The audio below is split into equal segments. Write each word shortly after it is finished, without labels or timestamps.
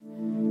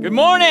Good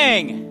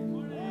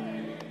morning.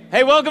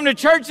 Hey, welcome to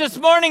church this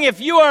morning. If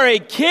you are a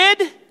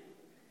kid,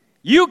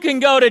 you can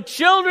go to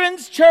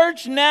children's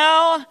church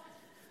now.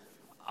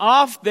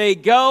 Off they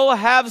go.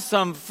 Have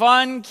some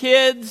fun,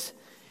 kids.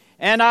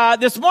 And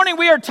this morning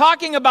we are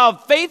talking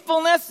about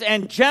faithfulness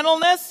and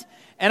gentleness.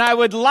 And I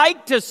would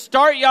like to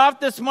start you off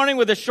this morning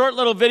with a short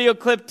little video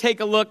clip. Take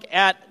a look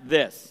at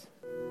this.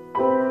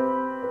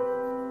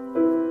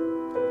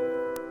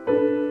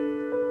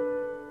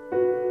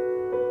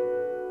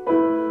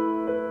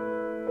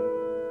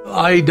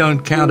 I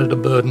don't count it a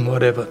burden,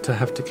 whatever, to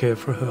have to care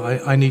for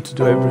her. I need to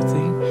do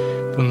everything.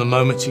 From the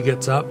moment she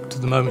gets up to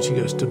the moment she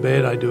goes to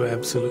bed, I do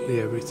absolutely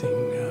everything.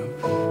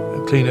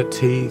 Clean her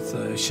teeth,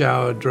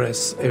 shower,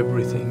 dress,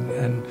 everything.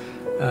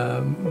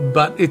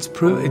 But it's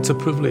a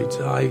privilege.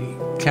 I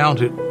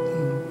count it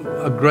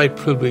a great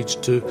privilege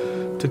to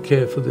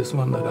care for this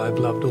one that I've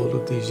loved all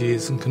of these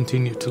years and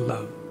continue to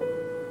love.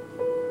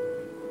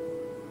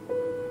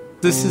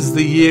 This is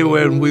the year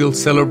when we'll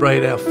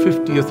celebrate our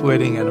 50th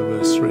wedding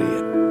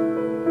anniversary.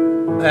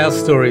 Our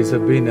stories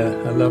have been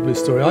a lovely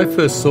story. I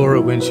first saw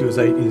her when she was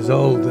 8 years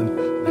old, and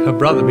her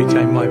brother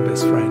became my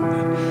best friend.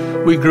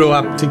 And we grew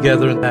up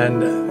together,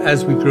 and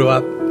as we grew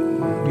up,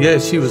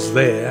 she was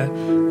there,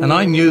 and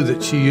I knew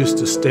that she used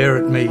to stare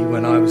at me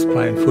when I was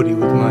playing footy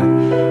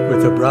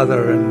with her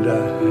brother and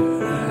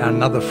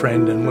another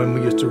friend, and when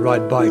we used to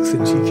ride bikes,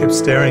 and she kept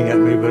staring at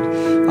me, but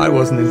I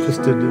wasn't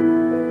interested.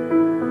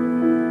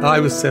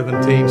 I was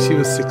 17, she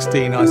was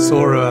 16. I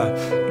saw her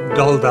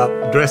dolled up,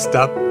 dressed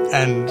up,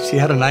 and she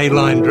had an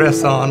A-line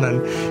dress on,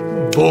 and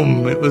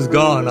boom, it was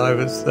gone.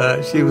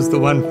 She was the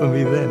one for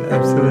me then,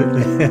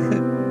 absolutely.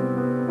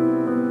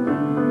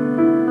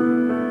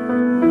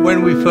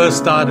 When we first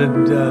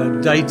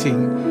started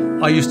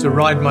dating, I used to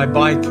ride my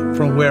bike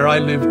from where I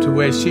lived to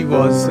where she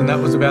was, and that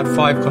was about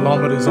 5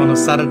 kilometers on a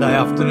Saturday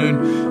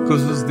afternoon,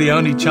 because it was the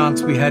only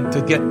chance we had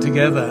to get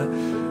together.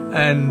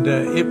 And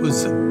it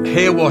was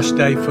hair wash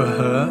day for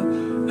her,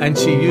 and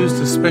she used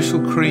a special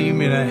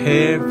cream in her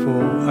hair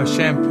for a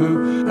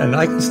shampoo, and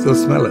I can still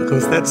smell it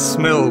because that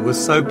smell was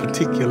so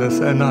particular,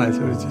 so nice.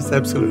 It was just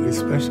absolutely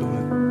special.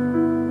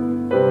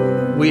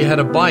 We had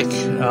a bike.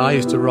 I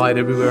used to ride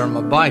everywhere on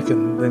my bike,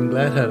 and then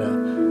Glad had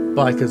a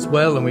bike as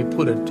well, and we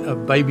put a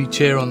baby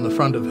chair on the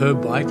front of her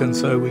bike, and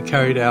so we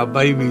carried our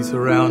babies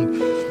around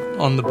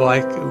on the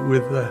bike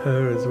with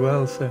her as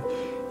well. So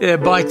yeah,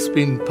 bike's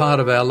been part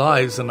of our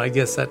lives, and I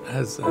guess that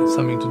has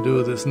something to do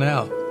with us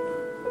now.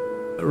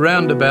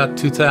 Around about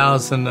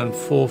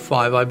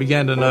 2004-05, I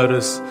began to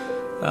notice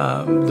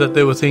that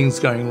there were things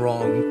going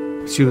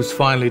wrong. She was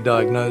finally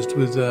diagnosed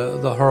with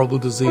the horrible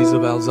disease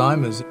of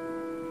Alzheimer's.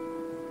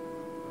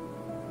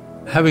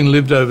 Having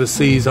lived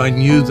overseas, I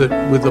knew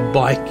that with a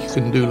bike you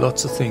can do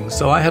lots of things.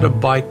 So I had a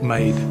bike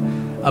made,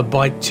 a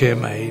bike chair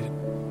made.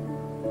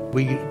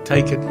 We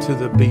take it to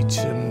the beach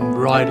and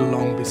ride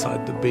along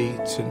beside the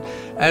beach. And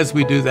as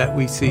we do that,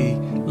 we see a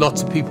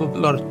lot of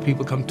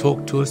people come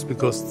talk to us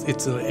because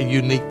it's a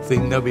unique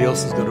thing. Nobody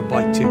else has got a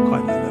bike chair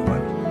quite like that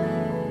one.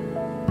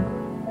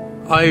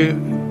 I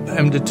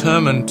am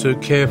determined to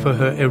care for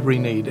her every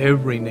need. You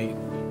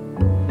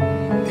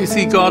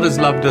see, God has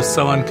loved us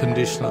so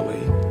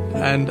unconditionally.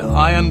 And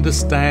I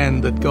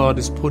understand that God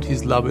has put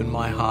his love in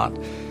my heart.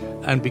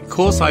 And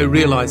because I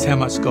realize how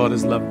much God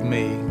has loved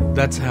me,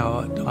 that's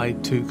how I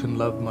too can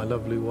love my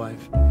lovely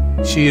wife.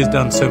 She has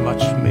done so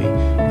much for me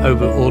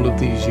over all of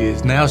these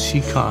years. Now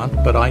she can't,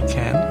 but I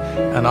can,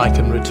 and I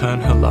can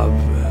return her love.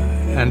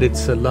 And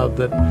it's a love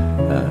that,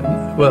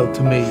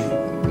 to me,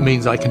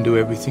 means I can do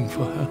everything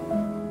for her.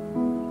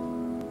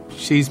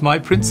 She's my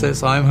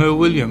princess, I'm her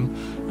William,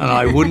 and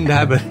I wouldn't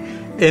have it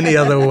any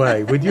other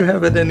way. Would you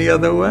have it any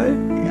other way?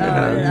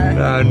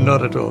 No,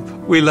 not at all.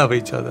 We love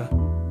each other.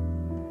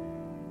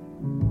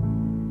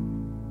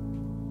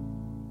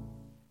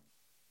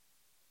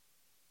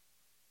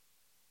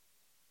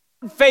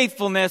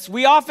 Faithfulness,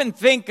 we often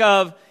think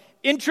of,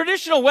 in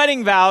traditional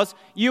wedding vows,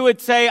 you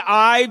would say,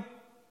 I,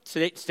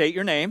 state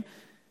your name,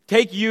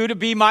 take you to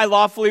be my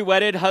lawfully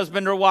wedded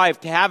husband or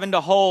wife, to have and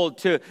to hold,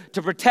 to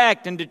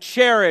protect and to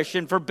cherish,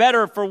 and for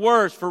better, for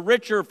worse, for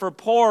richer, for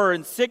poorer,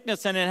 in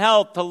sickness and in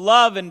health, to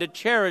love and to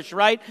cherish,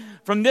 right?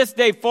 From this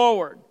day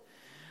forward.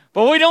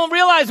 But what we don't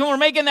realize when we're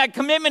making that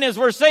commitment is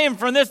we're saying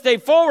from this day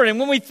forward. And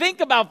when we think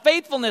about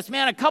faithfulness,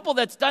 man, a couple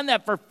that's done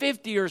that for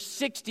 50 or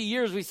 60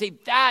 years, we say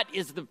that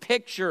is the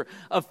picture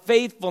of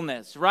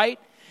faithfulness, right?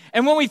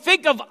 And when we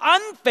think of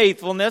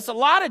unfaithfulness, a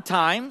lot of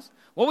times,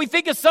 what we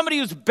think is somebody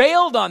who's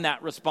bailed on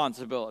that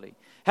responsibility,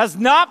 has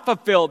not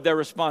fulfilled their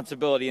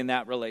responsibility in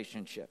that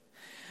relationship.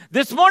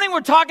 This morning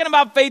we're talking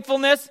about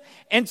faithfulness,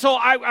 and so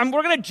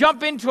we're going to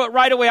jump into it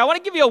right away. I want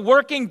to give you a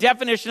working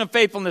definition of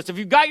faithfulness. If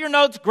you've got your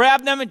notes,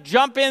 grab them and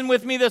jump in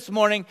with me this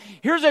morning.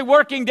 Here's a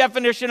working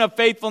definition of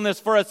faithfulness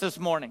for us this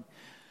morning.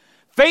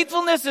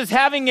 Faithfulness is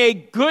having a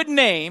good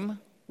name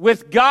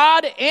with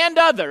God and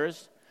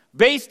others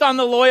based on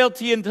the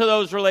loyalty into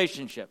those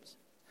relationships.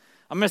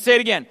 I'm going to say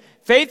it again.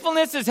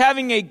 Faithfulness is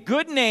having a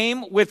good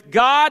name with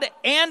God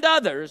and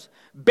others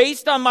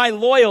based on my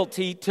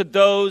loyalty to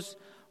those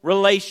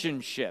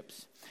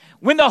relationships.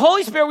 When the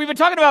Holy Spirit, we've been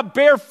talking about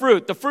bear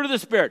fruit, the fruit of the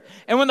Spirit.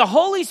 And when the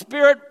Holy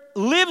Spirit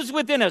lives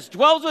within us,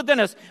 dwells within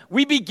us,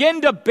 we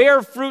begin to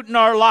bear fruit in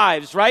our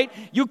lives, right?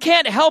 You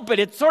can't help it.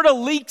 It sort of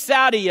leaks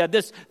out of you,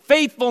 this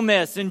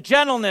faithfulness and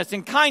gentleness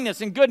and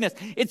kindness and goodness.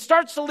 It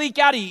starts to leak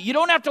out of you. You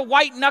don't have to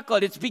white knuckle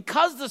it. It's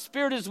because the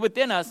Spirit is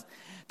within us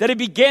that it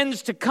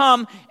begins to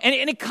come, and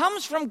it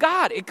comes from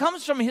God. It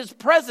comes from His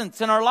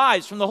presence in our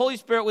lives, from the Holy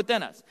Spirit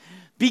within us.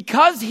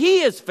 Because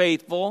He is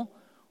faithful,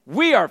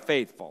 we are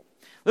faithful.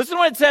 Listen to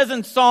what it says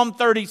in Psalm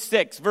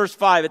 36, verse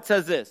 5. It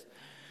says this.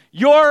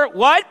 Your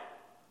what?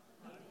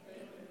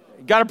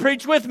 Got to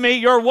preach with me.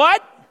 Your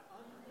what?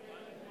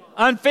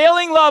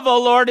 Unfailing love, O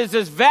Lord, is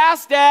as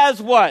vast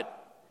as what?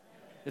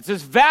 It's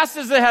as vast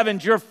as the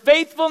heavens. Your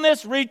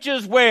faithfulness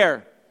reaches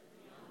where?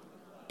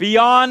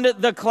 Beyond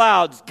the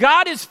clouds.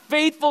 God is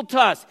faithful to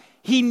us.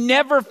 He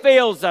never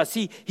fails us.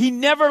 He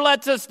never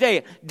lets us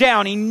stay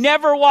down. He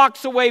never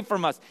walks away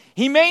from us.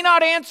 He may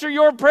not answer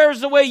your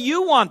prayers the way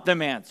you want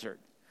them answered,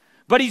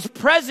 but He's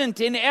present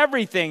in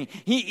everything.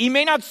 He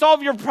may not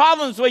solve your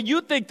problems the way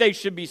you think they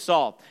should be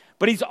solved,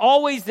 but He's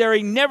always there.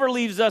 He never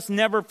leaves us,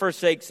 never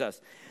forsakes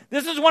us.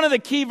 This is one of the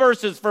key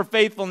verses for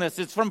faithfulness.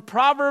 It's from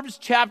Proverbs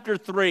chapter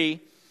 3,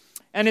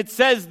 and it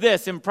says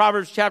this in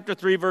Proverbs chapter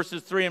 3,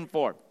 verses 3 and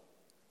 4.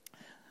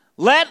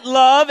 Let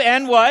love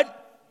and what?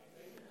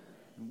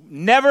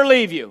 Never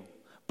leave you.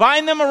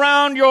 Bind them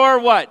around your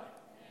what?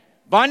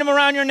 Bind them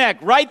around your neck.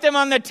 Write them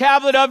on the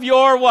tablet of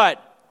your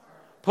what?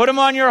 Put them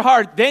on your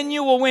heart. Then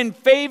you will win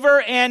favor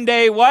and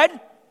a what?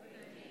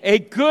 A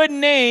good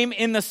name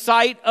in the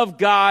sight of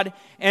God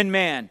and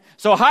man.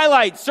 So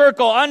highlight,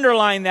 circle,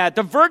 underline that.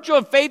 The virtue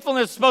of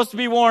faithfulness is supposed to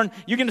be worn.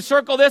 You can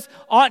circle this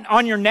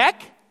on your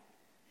neck.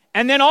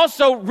 And then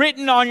also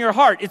written on your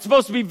heart. It's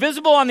supposed to be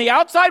visible on the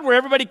outside where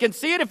everybody can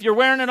see it if you're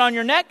wearing it on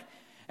your neck.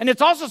 And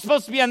it's also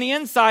supposed to be on the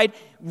inside,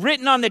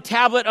 written on the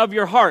tablet of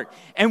your heart.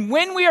 And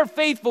when we are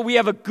faithful, we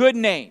have a good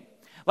name.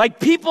 Like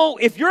people,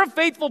 if you're a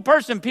faithful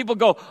person, people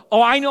go,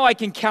 oh, I know I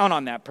can count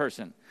on that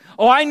person.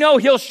 Oh, I know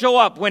he'll show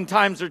up when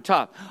times are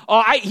tough.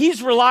 Oh,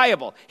 he's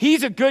reliable.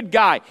 He's a good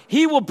guy.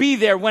 He will be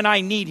there when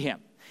I need him.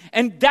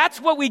 And that's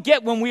what we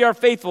get when we are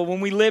faithful, when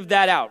we live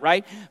that out,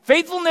 right?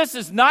 Faithfulness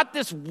is not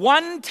this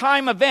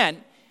one-time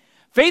event.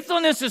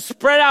 Faithfulness is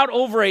spread out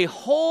over a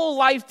whole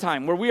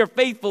lifetime where we are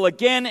faithful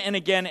again and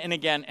again and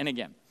again and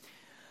again.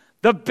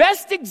 The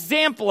best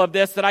example of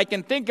this that I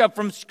can think of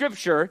from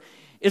Scripture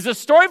is a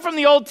story from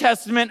the Old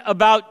Testament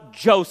about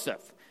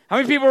Joseph. How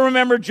many people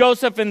remember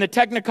Joseph in the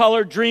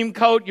Technicolor dream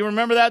coat? You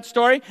remember that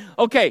story?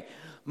 Okay,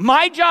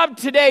 my job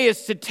today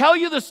is to tell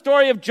you the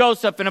story of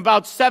Joseph in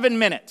about 7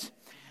 minutes.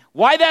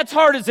 Why that's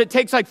hard is it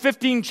takes like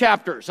 15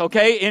 chapters,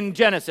 okay, in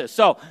Genesis.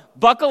 So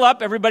buckle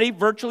up, everybody,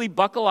 virtually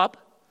buckle up.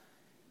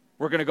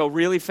 We're going to go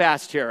really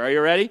fast here. Are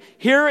you ready?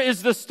 Here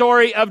is the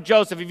story of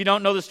Joseph, if you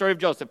don't know the story of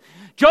Joseph.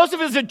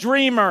 Joseph is a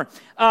dreamer.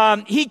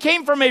 He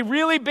came from a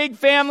really big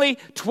family,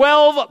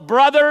 12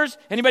 brothers.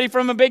 Anybody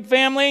from a big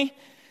family?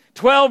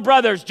 12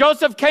 brothers.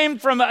 Joseph came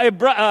from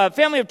a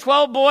family of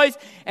 12 boys,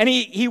 and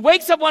he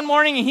wakes up one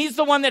morning, and he's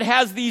the one that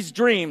has these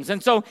dreams.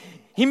 And so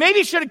he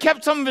maybe should have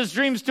kept some of his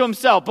dreams to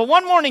himself. But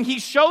one morning, he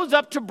shows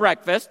up to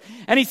breakfast,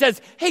 and he says,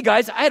 hey,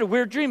 guys, I had a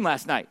weird dream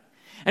last night.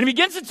 And he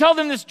begins to tell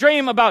them this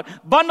dream about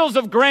bundles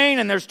of grain,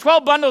 and there's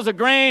 12 bundles of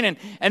grain,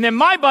 and then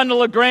my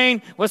bundle of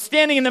grain was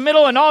standing in the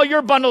middle, and all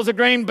your bundles of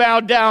grain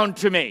bowed down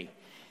to me.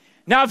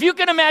 Now, if you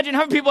can imagine,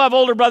 how many people have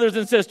older brothers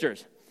and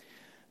sisters?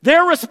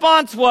 Their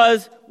response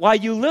was, why,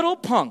 you little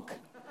punk.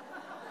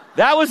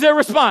 That was their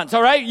response,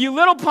 all right? You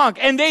little punk.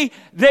 And they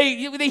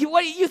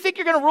what, you think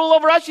you're going to rule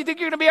over us? You think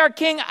you're going to be our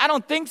king? I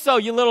don't think so,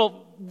 you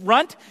little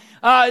runt.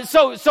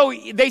 So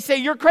they say,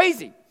 you're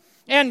crazy.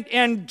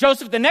 And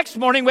Joseph the next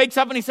morning wakes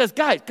up and he says,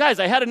 guys,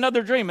 I had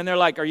another dream. And they're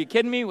like, are you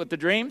kidding me with the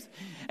dreams?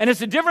 And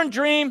it's a different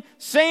dream,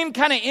 same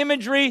kind of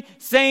imagery,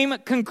 same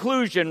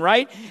conclusion,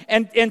 right?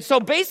 And so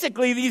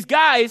basically these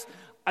guys,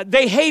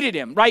 they hated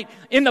him, right?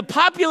 In the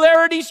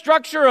popularity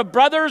structure of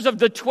brothers of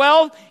the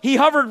 12, he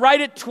hovered right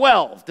at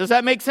 12. Does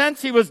that make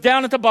sense? He was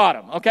down at the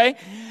bottom, okay?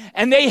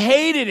 And they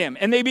hated him,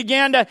 and they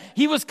began to,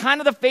 he was kind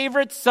of the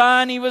favorite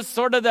son. He was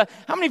sort of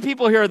how many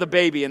people here are the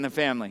baby in the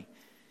family?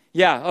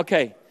 Yeah,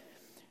 okay.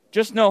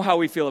 Just know how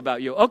we feel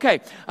about you.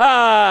 Okay.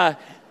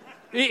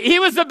 He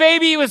was the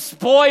baby. He was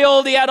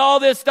spoiled. He had all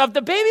this stuff.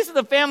 The babies of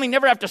the family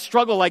never have to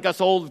struggle like us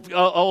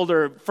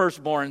older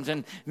firstborns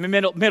and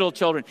middle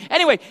children.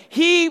 Anyway,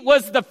 he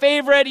was the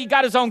favorite. He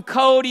got his own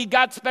coat. He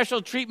got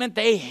special treatment.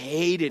 They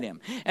hated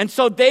him. And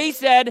so they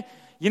said,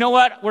 you know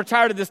what? We're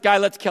tired of this guy.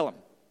 Let's kill him.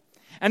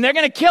 And they're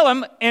going to kill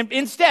him, and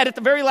instead, at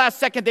the very last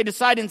second, they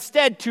decide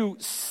instead to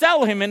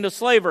sell him into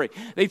slavery.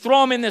 They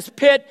throw him in this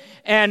pit,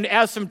 and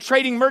as some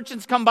trading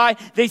merchants come by,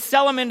 they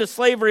sell him into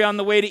slavery on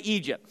the way to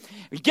Egypt.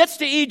 He gets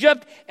to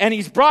Egypt, and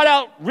he's brought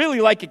out really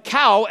like a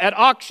cow at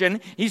auction.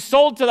 He's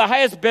sold to the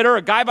highest bidder,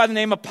 a guy by the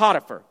name of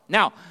Potiphar.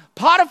 Now,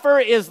 Potiphar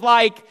is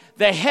like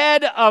the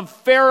head of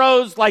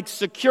Pharaoh's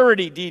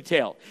security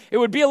detail. It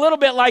would be a little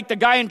bit like the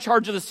guy in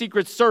charge of the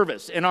Secret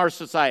Service in our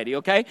society,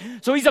 okay?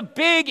 So he's a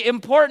big,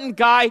 important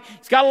guy.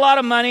 He's got a lot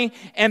of money.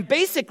 And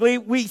basically,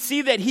 we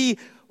see that he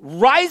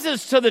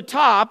rises to the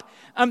top.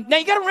 Now,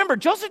 you got to remember,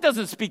 Joseph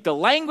doesn't speak the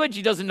language.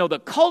 He doesn't know the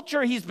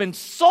culture. He's been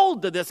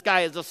sold to this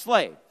guy as a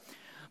slave.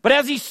 But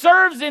as he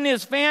serves in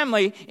his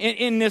family,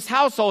 in this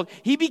household,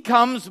 he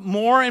becomes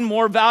more and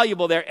more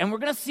valuable there. And we're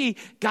going to see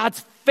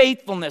God's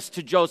faithfulness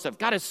to Joseph.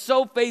 God is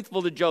so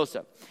faithful to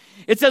Joseph.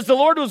 It says the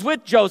Lord was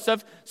with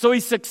Joseph, so he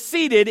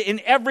succeeded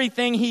in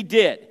everything he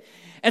did.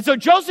 And so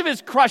Joseph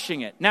is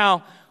crushing it.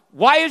 Now,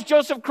 why is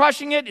Joseph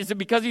crushing it? Is it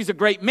because he's a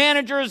great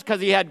manager? Is it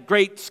because he had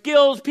great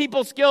skills,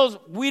 people skills?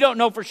 We don't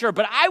know for sure.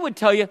 But I would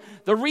tell you,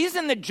 the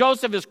reason that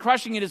Joseph is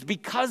crushing it is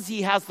because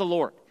he has the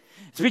Lord.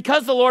 It's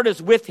because the Lord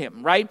is with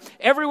him, right?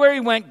 Everywhere he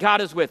went, God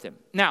is with him.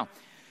 Now,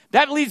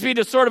 that leads me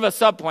to sort of a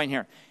subpoint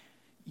here.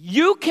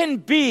 You can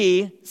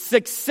be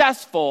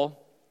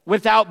successful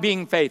without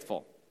being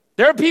faithful.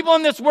 There are people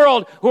in this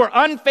world who are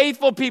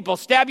unfaithful people,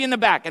 stab you in the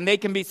back, and they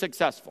can be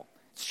successful.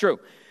 It's true.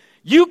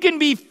 You can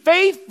be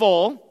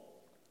faithful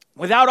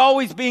without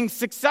always being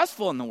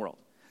successful in the world.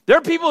 There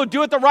are people who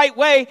do it the right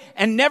way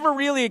and never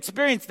really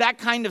experience that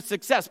kind of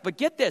success. But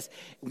get this,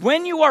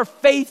 when you are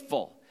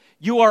faithful,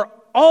 you are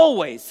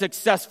always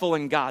successful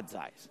in God's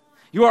eyes.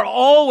 You are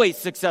always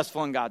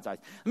successful in God's eyes.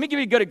 Let me give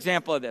you a good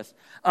example of this.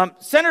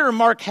 Senator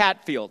Mark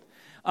Hatfield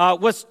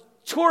was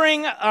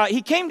touring.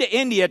 He came to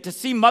India to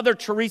see Mother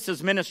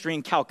Teresa's ministry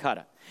in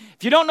Calcutta.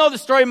 If you don't know the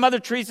story of Mother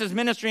Teresa's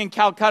ministry in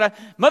Calcutta,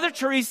 Mother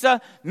Teresa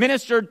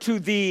ministered to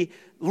the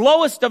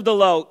lowest of the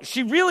low.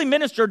 She really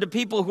ministered to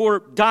people who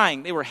were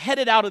dying. They were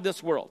headed out of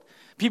this world.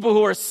 People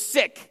who were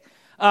sick.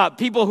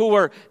 People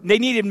who they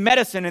needed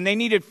medicine and they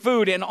needed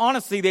food, and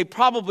honestly, they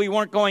probably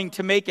weren't going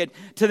to make it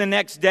to the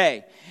next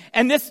day.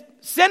 And this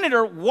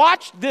senator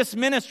watched this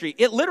ministry.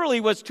 It literally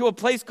was to a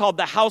place called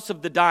the House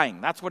of the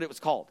Dying. That's what it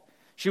was called.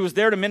 She was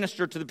there to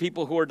minister to the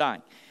people who were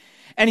dying.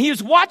 And he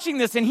was watching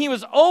this, and he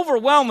was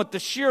overwhelmed with the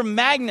sheer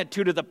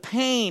magnitude of the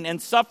pain and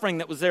suffering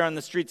that was there on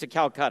the streets of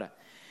Calcutta.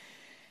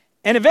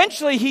 And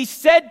eventually, he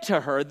said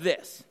to her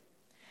this,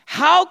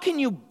 "How can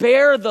you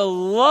bear the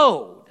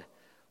load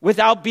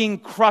without being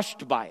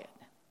crushed by it?"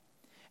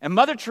 And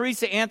Mother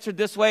Teresa answered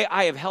this way.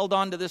 I have held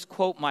on to this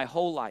quote my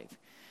whole life.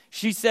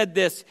 She said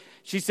this.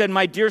 She said,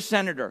 "My dear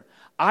Senator,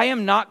 I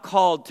am not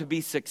called to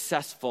be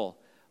successful,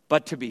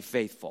 but to be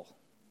faithful."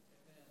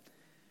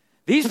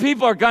 These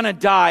people are going to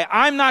die.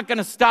 I'm not going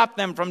to stop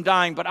them from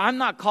dying, but I'm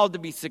not called to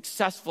be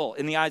successful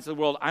in the eyes of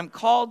the world. I'm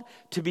called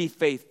to be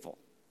faithful.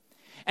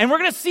 And we're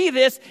going to see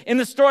this in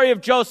the story of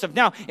Joseph.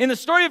 Now, in the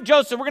story of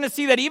Joseph, we're going to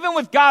see that even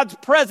with God's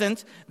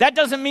presence, that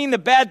doesn't mean that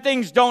bad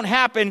things don't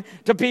happen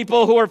to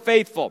people who are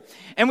faithful.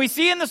 And we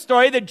see in the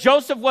story that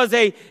Joseph was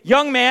a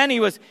young man.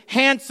 He was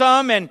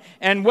handsome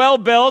and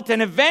well-built.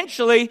 And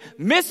eventually,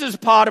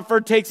 Mrs.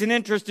 Potiphar takes an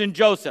interest in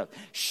Joseph.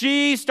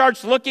 She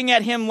starts looking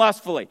at him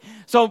lustfully.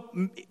 So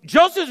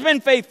Joseph's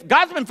been faithful.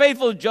 God's been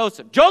faithful to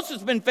Joseph.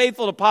 Joseph's been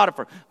faithful to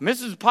Potiphar.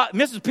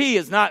 Mrs. P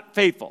is not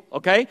faithful,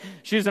 okay?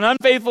 She's an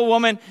unfaithful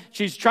woman.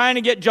 She's trying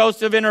to get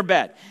Joseph in her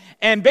bed.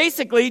 And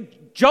basically,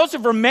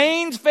 Joseph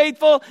remains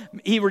faithful.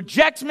 He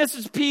rejects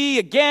Mrs. P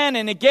again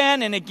and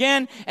again and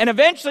again. And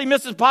eventually,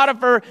 Mrs.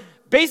 Potiphar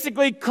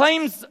basically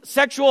claims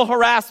sexual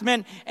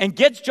harassment and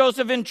gets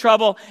Joseph in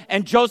trouble,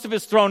 and Joseph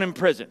is thrown in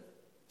prison.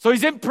 So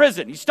he's in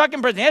prison. He's stuck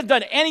in prison. He hasn't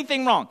done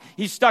anything wrong.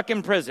 He's stuck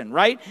in prison,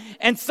 right?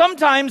 And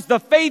sometimes the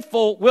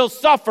faithful will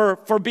suffer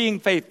for being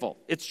faithful.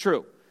 It's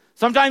true.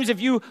 Sometimes if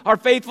you are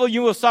faithful,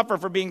 you will suffer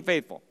for being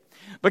faithful.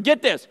 But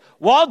get this.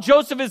 While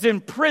Joseph is in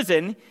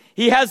prison,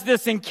 he has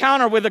this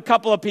encounter with a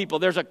couple of people.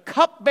 There's a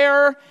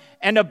cupbearer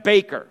and a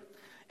baker.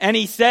 And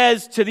he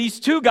says to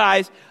these two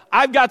guys,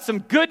 I've got some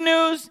good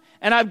news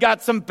and I've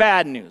got some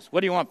bad news.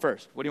 What do you want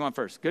first? What do you want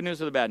first? Good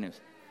news or the bad news?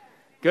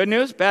 Good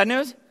news? Bad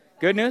news?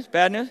 Good news?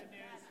 Bad news?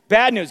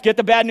 Bad news. Get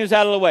the bad news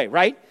out of the way,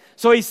 right?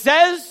 So he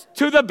says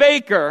to the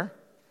baker,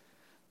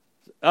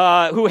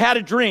 who had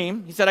a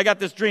dream, he said, I got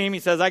this dream. He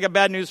says, I got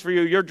bad news for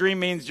you. Your dream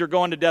means you're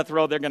going to death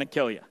row. They're going to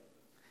kill you.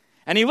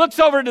 And he looks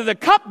over to the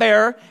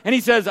cupbearer and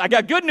he says, I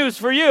got good news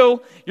for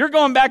you. You're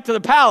going back to the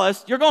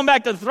palace. You're going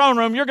back to the throne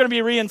room. You're going to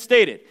be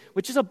reinstated,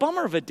 which is a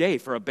bummer of a day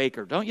for a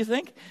baker, don't you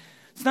think?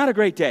 It's not a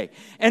great day.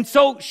 And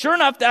so, sure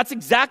enough, that's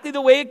exactly the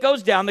way it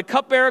goes down. The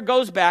cupbearer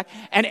goes back.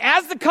 And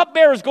as the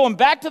cupbearer is going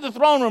back to the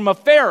throne room of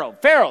Pharaoh,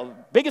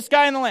 biggest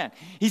guy in the land,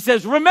 he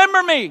says,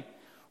 remember me,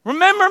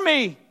 remember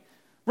me,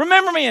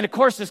 remember me. And of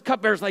course, this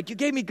cupbearer's like, you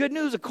gave me good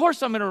news. Of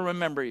course I'm going to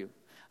remember you.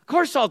 Of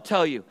course I'll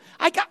tell you.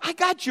 I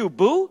got you,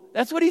 boo.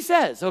 That's what he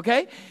says,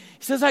 okay?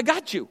 He says, I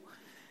got you.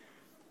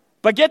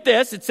 But get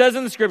this, it says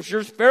in the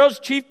scriptures, Pharaoh's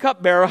chief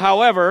cupbearer,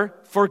 however,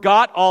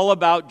 forgot all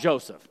about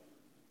Joseph.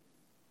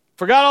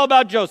 Forgot all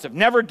about Joseph,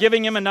 never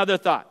giving him another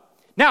thought.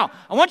 Now,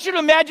 I want you to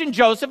imagine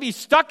Joseph. He's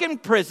stuck in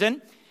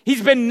prison.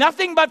 He's been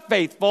nothing but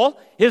faithful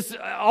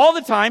all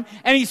the time,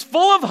 and he's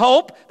full of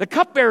hope. The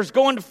cupbearer's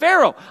going to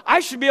Pharaoh.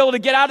 I should be able to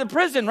get out of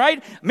prison,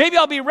 right? Maybe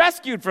I'll be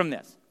rescued from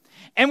this.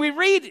 And we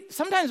read,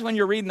 sometimes when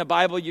you're reading the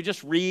Bible, you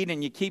just read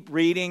and you keep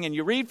reading, and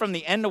you read from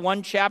the end of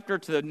one chapter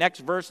to the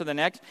next verse of the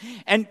next.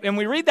 And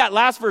we read that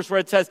last verse where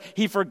it says,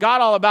 he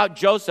forgot all about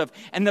Joseph.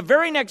 And the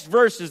very next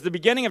verse is the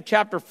beginning of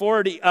chapter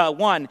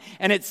 41,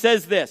 and it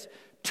says this,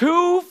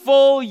 2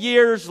 full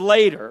years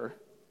later,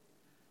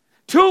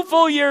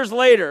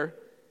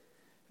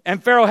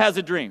 and Pharaoh has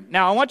a dream.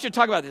 Now, I want you to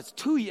talk about this.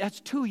 That's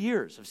 2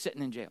 years of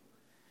sitting in jail.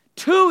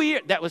 2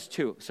 years. That was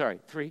 2. Sorry,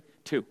 3,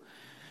 2.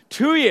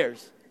 2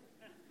 years.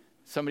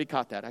 Somebody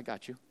caught that. I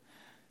got you.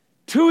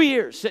 2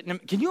 years sitting.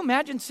 Can you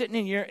imagine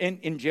sitting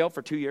in jail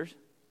for 2 years?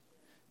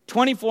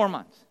 24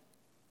 months.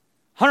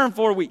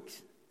 104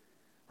 weeks.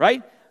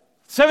 Right?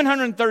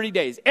 730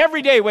 days.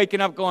 Every day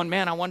waking up going,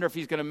 man, I wonder if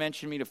he's going to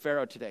mention me to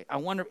Pharaoh today. I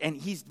wonder. And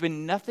he's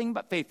been nothing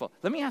but faithful.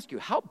 Let me ask you,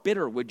 how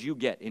bitter would you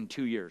get in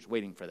 2 years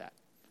waiting for that?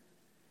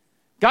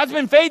 God's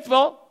been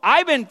faithful.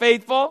 I've been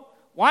faithful.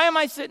 Why am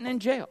I sitting in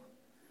jail?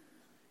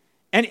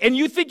 And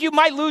you think you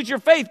might lose your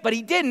faith, but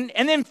he didn't.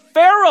 And then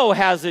Pharaoh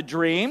has a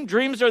dream.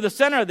 Dreams are the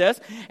center of this.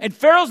 And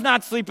Pharaoh's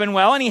not sleeping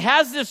well, and he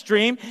has this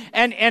dream.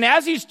 And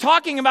as he's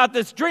talking about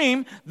this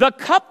dream, the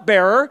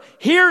cupbearer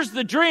hears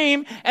the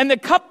dream, and the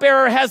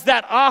cupbearer has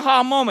that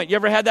aha moment. You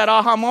ever had that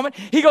aha moment?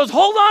 He goes,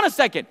 hold on a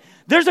second.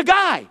 There's a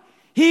guy.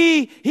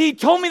 He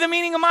told me the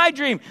meaning of my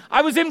dream.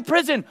 I was in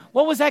prison.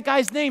 What was that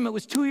guy's name? It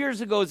was 2 years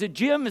ago. Is it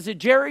Jim? Is it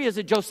Jerry? Is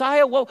it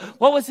Josiah? What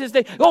was his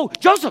name? Oh,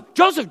 Joseph.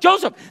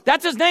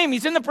 That's his name.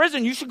 He's in the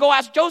prison. You should go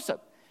ask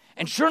Joseph.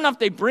 And sure enough,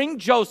 they bring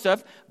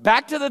Joseph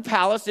back to the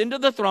palace, into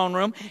the throne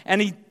room,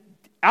 and he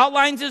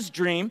outlines his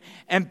dream.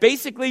 And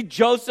basically,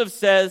 Joseph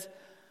says,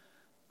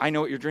 I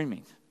know what your dream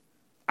means.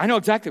 I know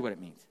exactly what it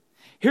means.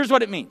 Here's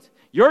what it means.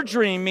 Your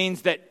dream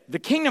means that the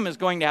kingdom is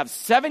going to have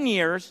 7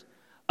 years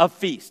of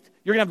feast.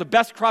 You're going to have the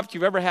best crops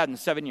you've ever had in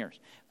 7 years,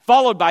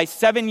 followed by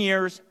 7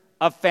 years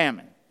of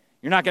famine.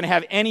 You're not going to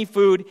have any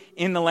food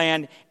in the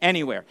land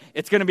anywhere.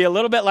 It's going to be a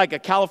little bit like a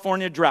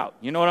California drought.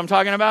 You know what I'm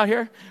talking about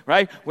here,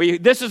 right?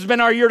 This has been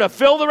our year to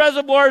fill the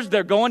reservoirs.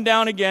 They're going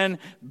down again.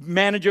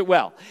 Manage it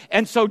well.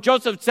 And so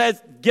Joseph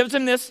gives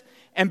him this,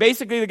 and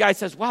basically the guy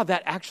says, wow,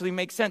 that actually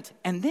makes sense.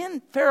 And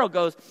then Pharaoh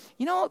goes,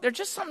 there's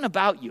just something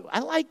about you. I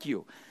like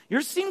you.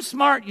 You seem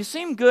smart. You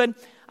seem good.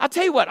 I'll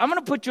tell you what, I'm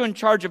going to put you in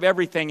charge of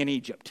everything in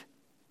Egypt.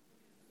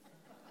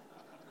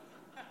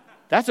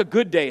 That's a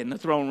good day in the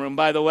throne room,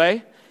 by the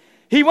way.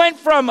 He went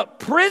from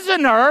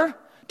prisoner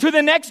to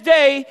the next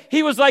day,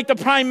 he was like the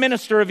prime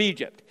minister of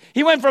Egypt.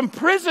 He went from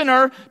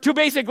prisoner to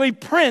basically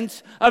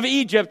prince of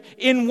Egypt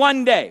in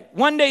 1 day.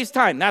 1 day's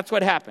time, that's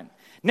what happened.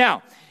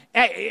 Now,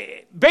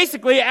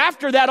 basically,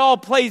 after that all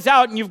plays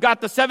out, and you've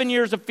got the 7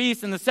 years of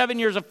feast and the 7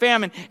 years of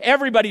famine,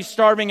 everybody's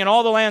starving, and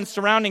all the lands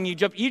surrounding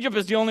Egypt. Egypt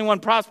is the only one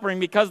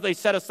prospering because they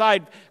set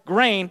aside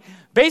grain.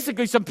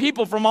 Basically, some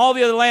people from all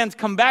the other lands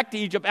come back to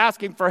Egypt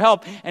asking for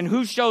help. And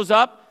who shows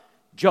up?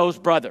 Joe's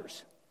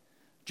brothers.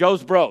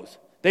 Joe's bros.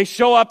 They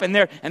show up and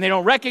they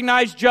don't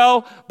recognize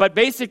Joe, but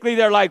basically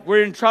they're like,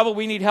 we're in trouble,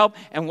 we need help.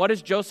 And what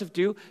does Joseph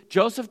do?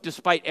 Joseph,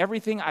 despite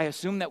everything I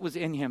assume that was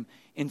in him,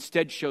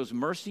 instead shows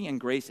mercy and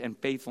grace and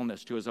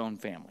faithfulness to his own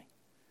family,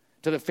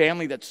 to the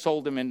family that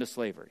sold him into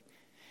slavery.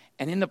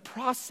 And in the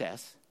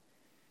process,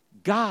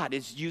 God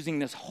is using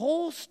this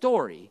whole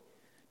story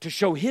to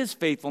show his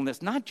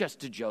faithfulness, not just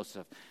to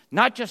Joseph,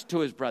 not just to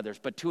his brothers,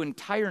 but to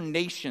entire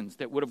nations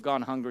that would have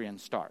gone hungry and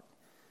starved.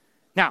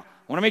 Now, I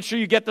want to make sure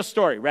you get the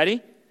story.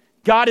 Ready?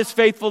 God is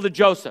faithful to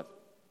Joseph.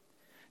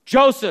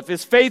 Joseph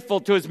is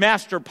faithful to his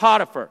master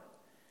Potiphar.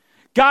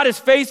 God is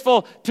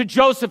faithful to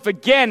Joseph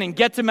again and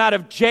gets him out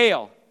of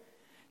jail.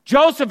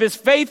 Joseph is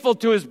faithful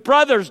to his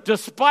brothers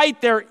despite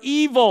their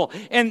evil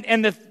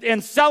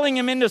and selling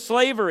him into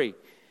slavery.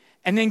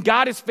 And then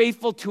God is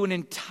faithful to an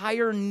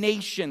entire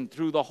nation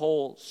through the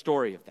whole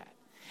story of that.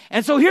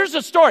 And so here's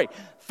the story.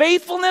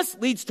 Faithfulness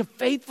leads to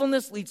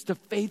faithfulness, leads to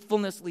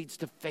faithfulness, leads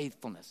to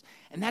faithfulness.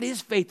 And that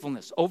is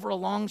faithfulness. Over a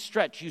long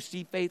stretch, you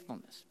see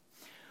faithfulness.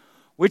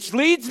 Which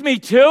leads me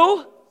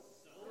to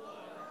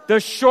the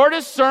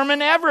shortest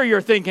sermon ever,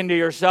 you're thinking to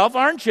yourself,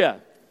 aren't you?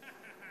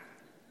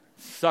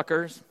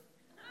 Suckers.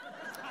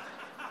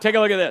 Take a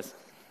look at this.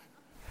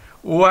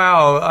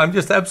 Wow, I'm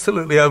just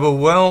absolutely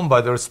overwhelmed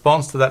by the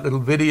response to that little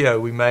video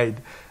we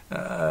made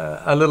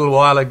a little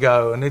while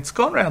ago. And it's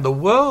gone around the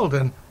world,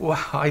 and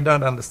wow, I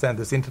don't understand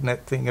this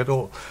internet thing at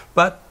all.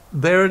 But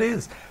there it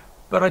is.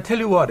 But I tell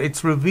you what,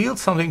 it's revealed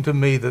something to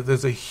me that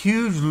there's a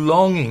huge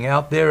longing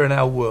out there in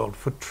our world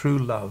for true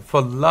love,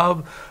 for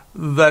love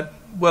that,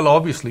 well,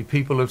 obviously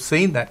people have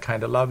seen that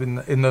kind of love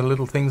in the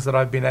little things that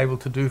I've been able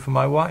to do for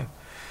my wife.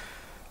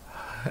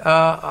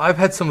 I've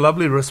had some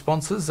lovely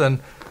responses,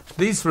 and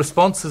these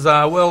responses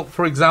are, well,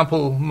 for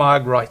example,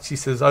 Marg writes, she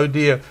says, oh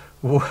dear,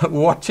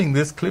 watching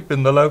this clip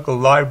in the local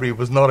library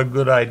was not a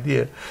good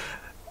idea.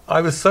 I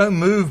was so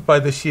moved by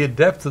the sheer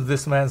depth of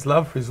this man's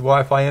love for his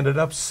wife, I ended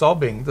up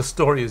sobbing. The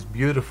story is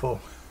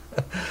beautiful.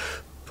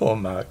 Poor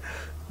Mark.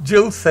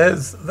 Jill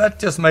says, that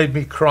just made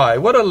me cry.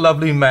 What a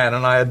lovely man,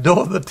 and I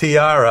adore the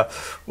tiara.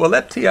 Well,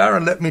 that tiara,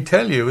 let me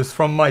tell you, is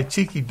from my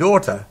cheeky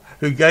daughter,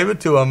 who gave it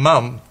to her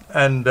mum,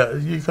 and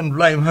you can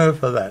blame her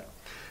for that.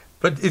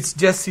 But it's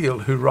Steele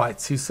who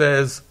writes. He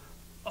says,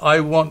 I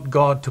want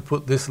God to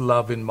put this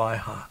love in my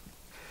heart.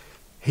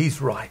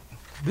 He's right.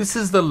 This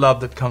is the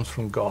love that comes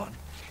from God.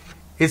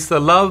 It's the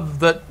love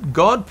that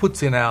God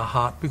puts in our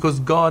heart because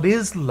God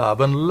is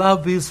love and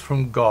love is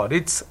from God.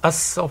 It's a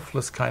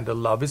selfless kind of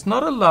love. It's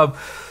not a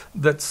love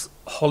that's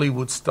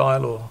Hollywood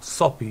style or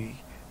soppy.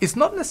 It's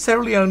not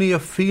necessarily only a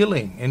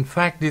feeling. In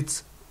fact,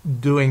 it's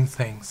doing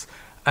things.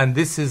 And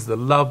this is the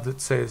love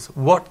that says,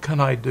 what can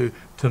I do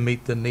to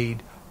meet the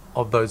need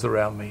of those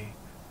around me?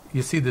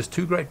 You see, there's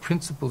two great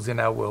principles in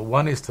our world.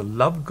 One is to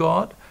love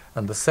God,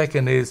 and the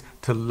second is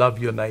to love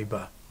your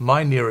neighbor.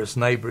 My nearest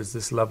neighbor is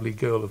this lovely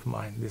girl of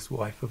mine, this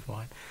wife of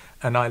mine,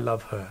 and I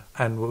love her.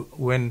 And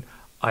when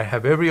I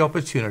have every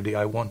opportunity,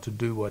 I want to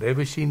do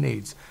whatever she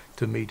needs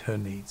to meet her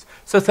needs.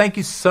 So thank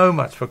you so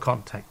much for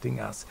contacting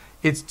us.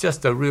 It's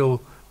just a real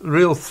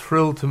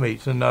thrill to me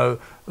to know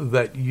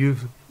that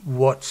you've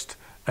watched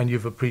and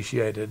you've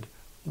appreciated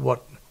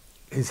what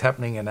is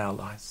happening in our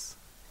lives.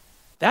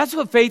 That's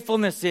what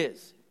faithfulness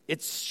is.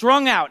 It's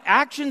strung out,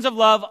 actions of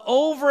love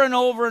over and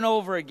over and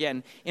over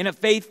again in a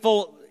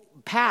faithful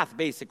path,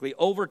 basically,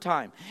 over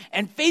time.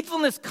 And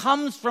faithfulness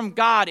comes from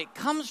God. It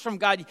comes from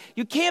God.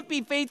 You can't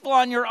be faithful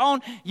on your own.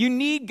 You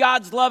need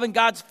God's love and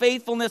God's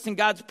faithfulness and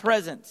God's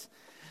presence.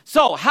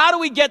 So, how do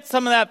we get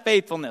some of that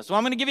faithfulness? Well,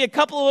 I'm going to give you a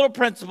couple of little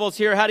principles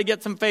here how to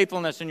get some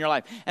faithfulness in your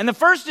life. And the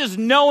first is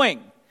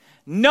knowing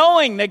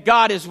that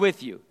God is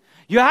with you.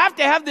 You have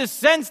to have this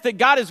sense that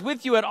God is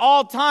with you at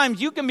all times.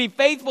 You can be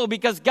faithful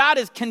because God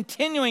is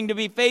continuing to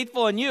be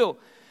faithful in you.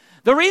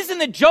 The reason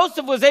that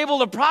Joseph was able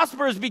to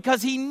prosper is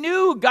because he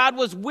knew God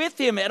was with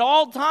him at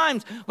all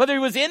times, whether he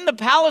was in the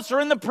palace or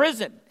in the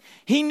prison.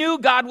 He knew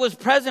God was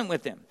present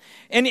with him.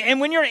 And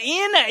when you're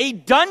in a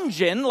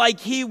dungeon like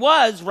he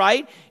was,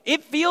 right,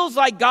 it feels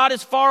like God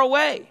is far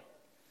away.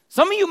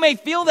 Some of you may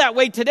feel that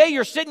way today.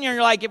 You're sitting here and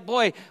you're like,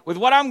 boy, with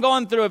what I'm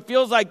going through, it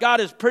feels like God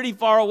is pretty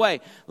far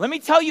away. Let me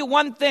tell you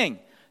one thing.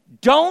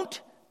 Don't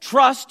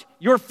trust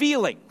your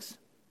feelings.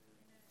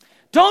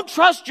 Don't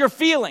trust your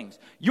feelings.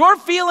 Your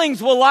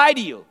feelings will lie to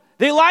you.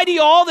 They lie to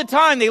you all the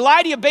time. They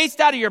lie to you based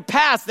out of your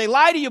past. They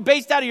lie to you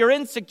based out of your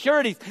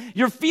insecurities.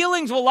 Your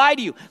feelings will lie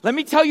to you. Let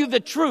me tell you the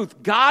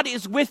truth. God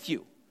is with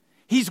you.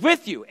 He's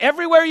with you.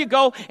 Everywhere you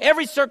go,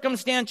 every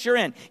circumstance you're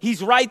in,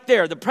 He's right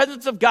there. The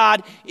presence of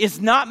God is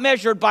not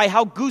measured by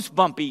how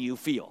goosebumpy you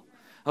feel.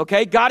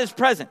 Okay? God is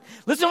present.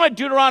 Listen to what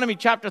Deuteronomy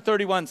chapter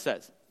 31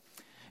 says.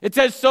 It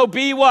says, so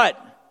be what?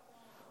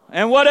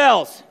 And what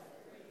else?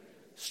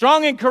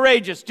 Strong and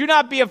courageous. Do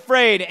not be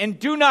afraid and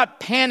do not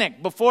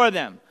panic before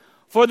them.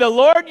 For the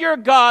Lord your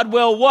God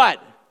will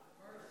what?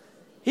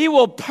 He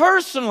will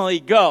personally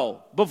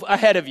go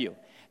ahead of you.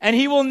 And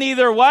He will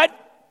neither what?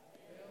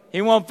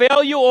 He won't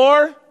fail you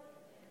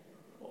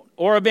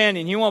or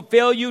abandon. He won't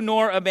fail you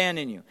nor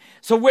abandon you.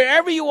 So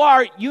wherever you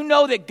are, you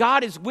know that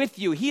God is with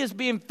you. He is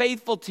being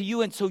faithful to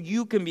you, and so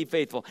you can be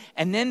faithful.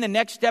 And then the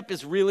next step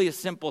is really a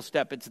simple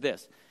step. It's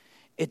this.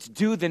 It's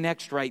do the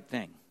next right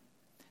thing.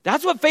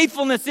 That's what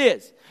faithfulness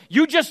is.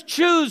 You just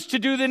choose to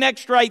do the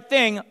next right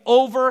thing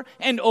over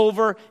and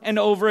over and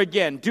over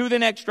again. Do the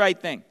next right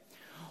thing.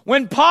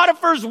 When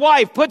Potiphar's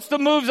wife puts the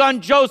moves on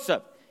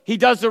Joseph, he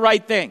does the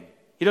right thing.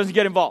 He doesn't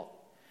get involved.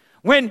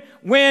 When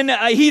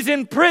he's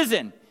in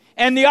prison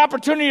and the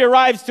opportunity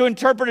arrives to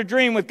interpret a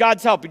dream with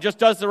God's help, he just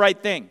does the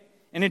right thing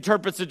and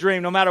interprets the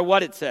dream no matter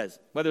what it says,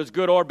 whether it's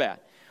good or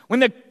bad. When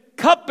the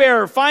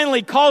cupbearer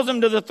finally calls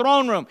him to the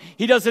throne room,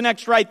 he does the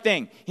next right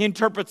thing. He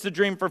interprets the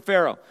dream for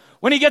Pharaoh.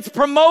 When he gets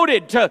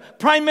promoted to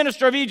prime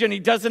minister of Egypt, he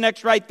does the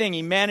next right thing.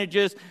 He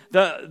manages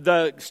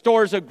the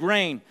stores of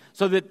grain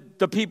so that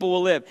the people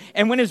will live.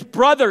 And when his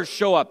brothers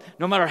show up,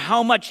 no matter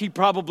how much he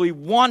probably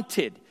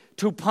wanted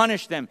to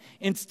punish them,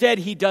 instead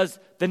he does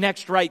the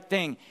next right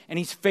thing, and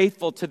he's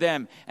faithful to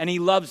them, and he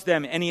loves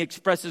them, and he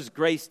expresses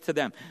grace to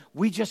them.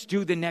 We just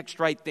do the next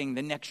right thing,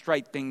 the next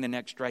right thing, the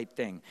next right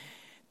thing.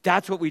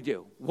 That's what we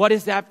do. What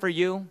is that for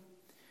you?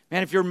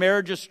 Man, if your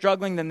marriage is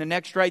struggling, then the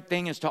next right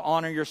thing is to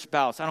honor your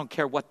spouse. I don't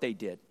care what they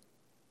did.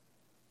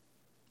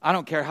 I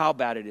don't care how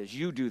bad it is.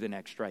 You do the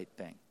next right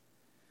thing.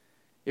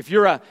 If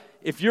you're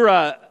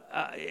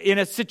in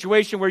a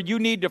situation where you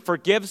need to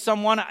forgive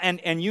someone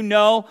and you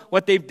know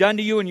what they've done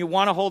to you and you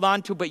want to hold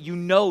on to, but you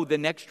know the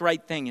next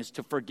right thing is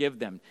to forgive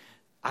them.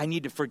 I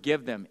need to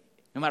forgive them.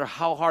 No matter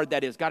how hard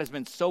that is. God has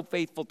been so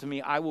faithful to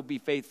me, I will be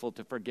faithful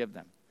to forgive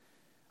them.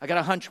 I got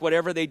a hunch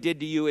whatever they did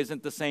to you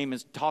isn't the same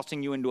as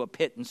tossing you into a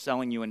pit and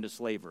selling you into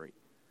slavery.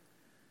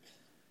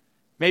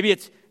 Maybe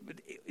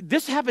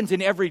this happens in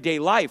everyday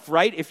life,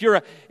 right? If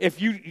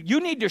you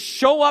need to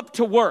show up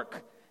to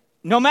work,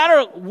 no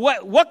matter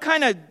what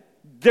kind of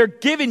they're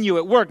giving you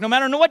at work, no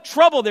matter what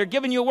trouble they're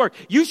giving you at work,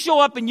 you show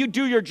up and you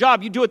do your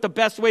job. You do it the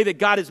best way that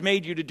God has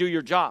made you to do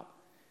your job.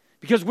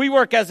 Because we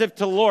work as if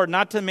to the Lord,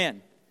 not to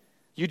men.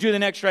 You do the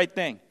next right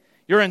thing.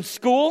 You're in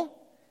school.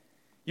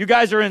 You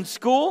guys are in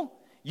school.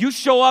 You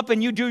show up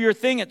and you do your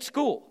thing at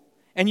school.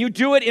 and you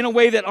do it in a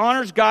way that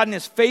honors God and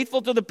is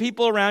faithful to the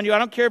people around you, I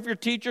don't care if your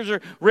teachers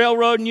are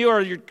railroading you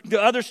or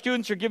the other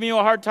students are giving you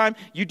a hard time,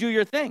 you do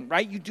your thing,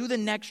 right? You do the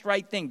next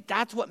right thing.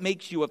 That's what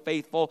makes you a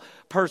faithful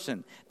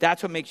person.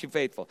 That's what makes you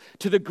faithful.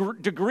 To the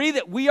degree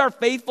that we are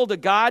faithful to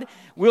God,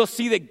 we'll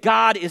see that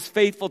God is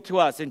faithful to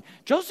us. And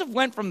Joseph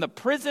went from the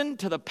prison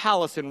to the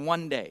palace in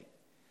one day.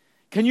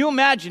 Can you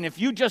imagine if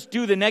you just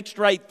do the next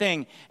right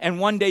thing and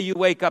one day you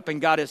wake up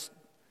and God has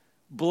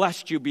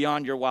blessed you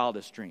beyond your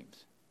wildest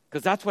dreams?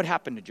 Because that's what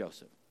happened to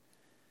Joseph.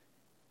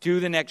 Do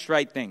the next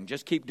right thing.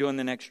 Just keep doing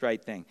the next right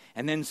thing.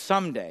 And then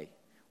someday,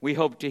 we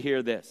hope to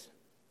hear this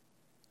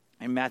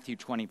in Matthew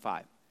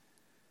 25.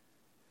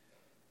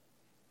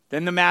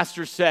 Then the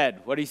master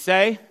said, what did he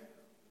say?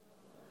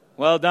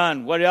 Well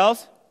done. What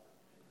else?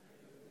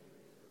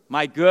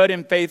 My good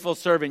and faithful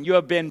servant. You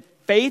have been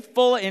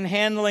faithful in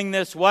handling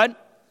this what?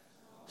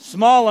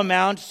 Small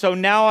amount. So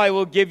now I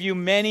will give you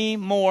many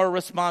more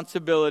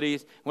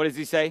responsibilities. What does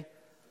he say?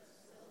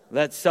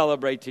 Let's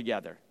celebrate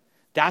together.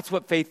 That's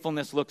what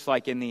faithfulness looks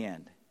like in the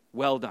end.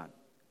 Well done,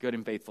 good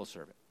and faithful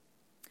servant.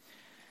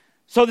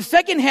 So the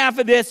second half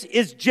of this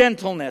is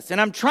gentleness.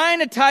 And I'm trying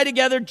to tie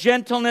together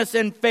gentleness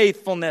and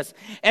faithfulness.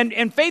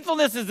 And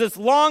faithfulness is this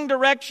long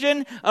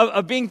direction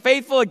of being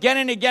faithful again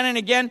and again and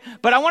again.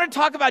 But I want to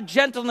talk about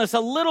gentleness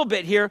a little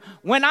bit here.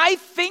 When I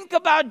think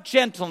about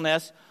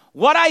gentleness,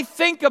 what I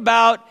think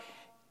about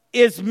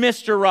is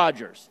Mr.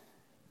 Rogers.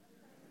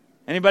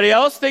 Anybody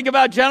else think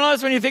about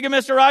gentleness when you think of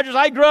Mr. Rogers?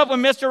 I grew up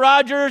when Mr.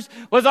 Rogers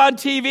was on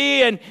TV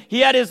and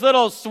he had his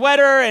little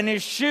sweater and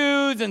his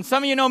shoes. And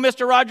some of you know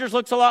Mr. Rogers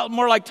looks a lot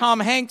more like Tom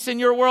Hanks in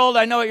your world.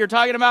 I know what you're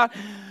talking about.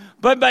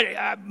 But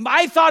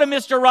I thought of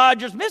Mr.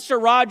 Rogers.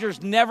 Mr.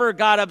 Rogers never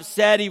got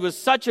upset. He was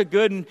such a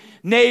good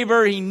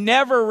neighbor. He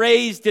never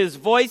raised his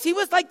voice. He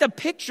was like the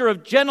picture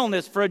of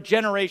gentleness for a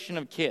generation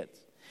of kids.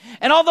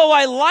 And although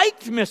I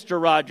liked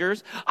Mr.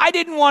 Rogers, I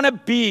didn't want to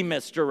be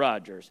Mr.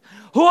 Rogers.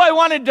 Who I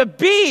wanted to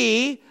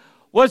be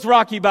was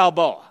Rocky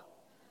Balboa.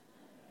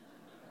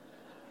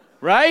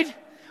 Right?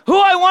 Who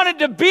I wanted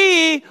to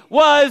be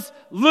was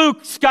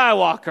Luke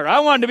Skywalker.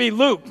 I wanted to be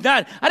Luke.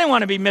 I didn't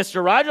want to be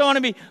Mr. Rogers. I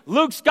wanted to be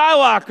Luke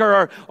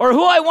Skywalker. Or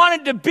who I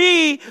wanted to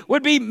be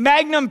would be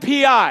Magnum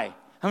P.I.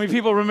 How many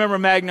people remember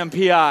Magnum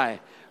P.I.?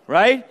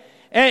 Right?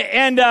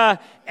 And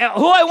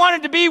who I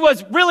wanted to be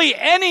was really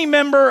any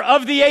member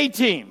of the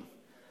A-Team.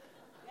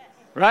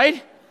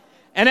 Right?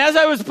 And as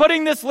I was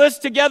putting this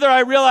list together, I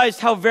realized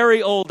how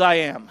very old I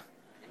am.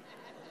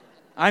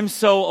 I'm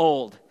so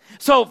old.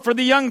 So for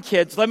the young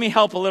kids, let me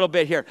help a little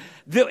bit here.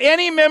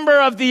 Any member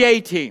of the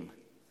A-Team.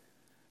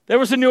 There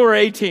was a newer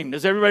A-Team.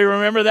 Does everybody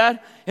remember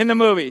that? In the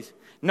movies.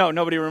 No,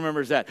 nobody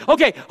remembers that.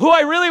 Okay, who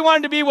I really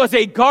wanted to be was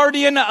a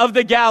guardian of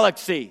the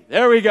galaxy.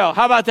 There we go.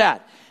 How about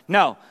that?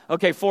 No.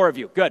 Okay, 4 of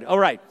you. Good. All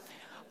right.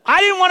 I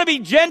didn't want to be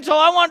gentle.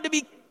 I wanted to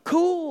be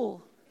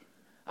cool.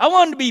 I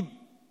wanted to be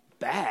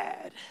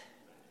bad.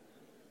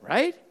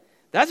 Right?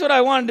 That's what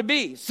I wanted to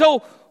be. So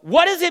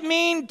what does it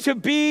mean to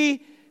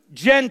be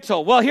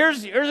gentle? Well,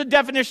 here's a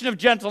definition of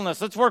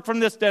gentleness. Let's work from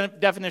this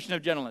definition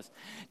of gentleness.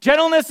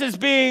 Gentleness is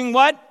being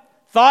what?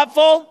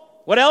 Thoughtful.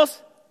 What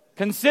else?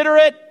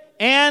 Considerate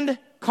and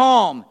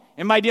calm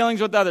in my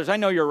dealings with others. I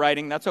know you're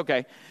writing. That's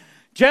okay.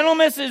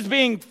 Gentleness is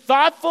being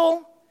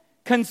thoughtful,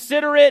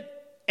 considerate,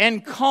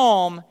 and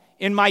calm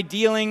in my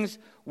dealings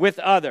with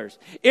others.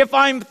 If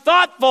I'm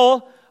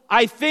thoughtful,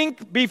 I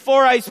think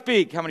before I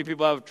speak. How many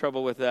people have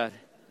trouble with that?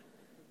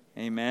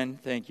 Amen.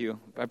 Thank you.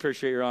 I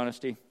appreciate your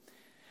honesty.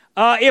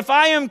 If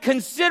I am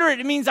considerate,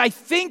 it means I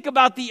think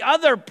about the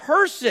other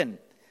person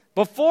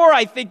before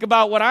I think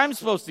about what I'm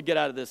supposed to get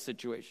out of this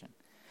situation.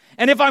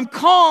 And if I'm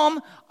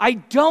calm, I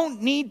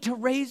don't need to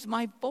raise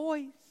my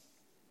voice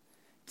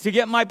to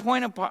get my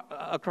point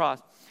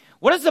across.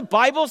 What does the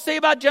Bible say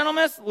about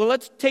gentleness? Well,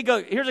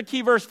 here's a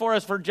key verse for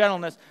us for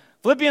gentleness.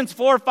 Philippians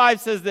 4:5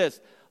 says this.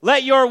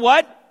 Let your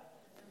what?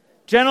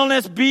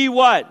 Gentleness be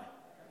what?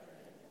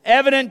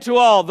 Evident to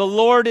all. The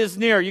Lord is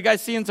near. You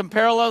guys seeing some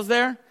parallels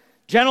there?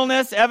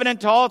 Gentleness,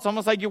 evident to all. It's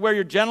almost like you wear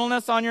your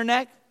gentleness on your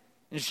neck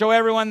and show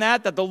everyone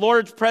that the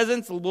Lord's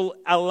presence will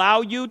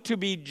allow you to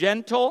be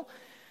gentle.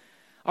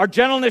 Our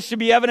gentleness should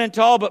be evident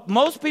to all, but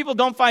most people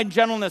don't find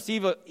gentleness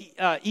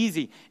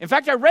easy. In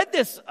fact, I read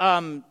this.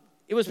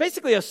 It was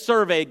basically a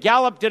survey.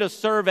 Gallup did a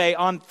survey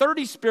on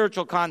 30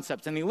 spiritual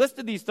concepts, and he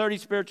listed these 30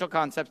 spiritual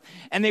concepts,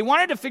 and they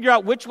wanted to figure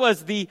out which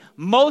was the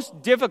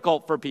most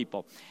difficult for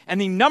people.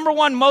 And the number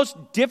one most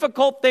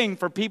difficult thing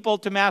for people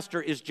to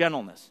master is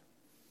gentleness.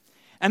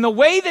 And the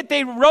way that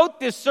they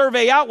wrote this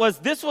survey out was,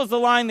 this was the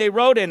line they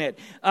wrote in it.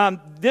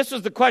 This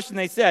was the question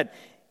they said.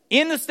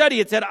 In the study,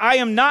 it said, I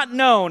am not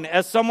known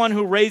as someone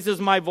who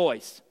raises my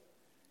voice.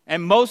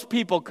 And most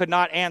people could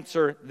not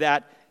answer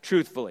that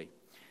truthfully.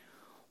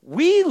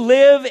 We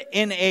live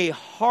in a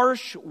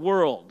harsh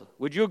world.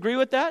 Would you agree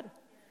with that?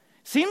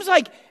 Seems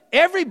like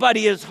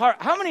everybody is harsh.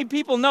 How many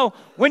people know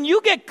when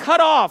you get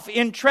cut off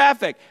in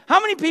traffic, how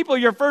many people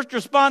your first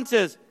response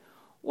is,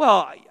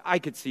 well, I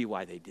could see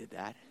why they did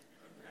that.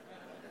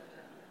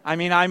 I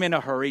mean, I'm in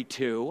a hurry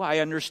too. I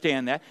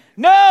understand that.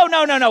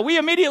 No. We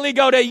immediately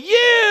go to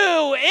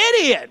you,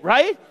 idiot,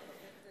 right?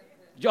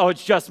 Oh,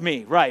 it's just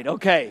me. Right.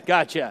 Okay.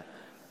 Gotcha.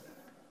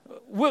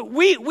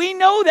 We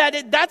know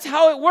that that's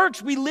how it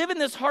works. We live in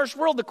this harsh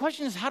world. The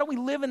question is, how do we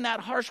live in that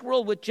harsh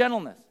world with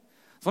gentleness?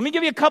 So let me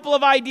give you a couple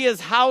of ideas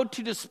how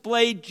to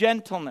display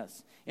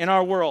gentleness in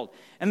our world.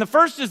 And the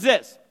first is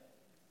this.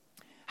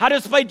 How to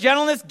display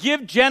gentleness?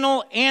 Give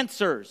gentle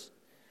answers.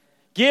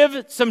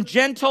 Give some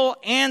gentle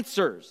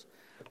answers.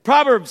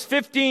 Proverbs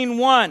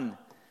 15:1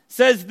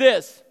 says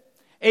this.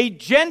 A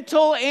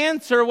gentle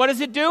answer, what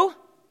does it do?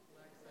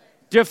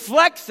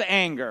 Deflects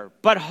anger.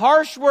 But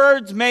harsh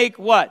words make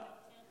what?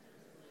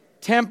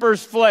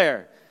 Tempers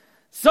flare.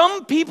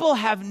 Some people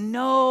have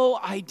no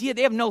idea.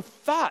 They have no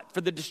thought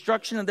for the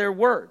destruction of their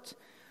words.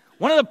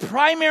 One of the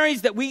primary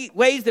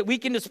ways that we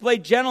can display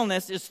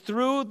gentleness is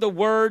through the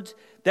words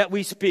that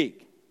we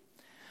speak.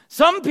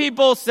 Some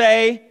people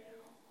say,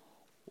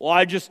 well,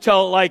 I just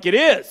tell it like it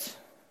is.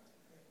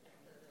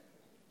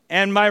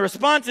 And my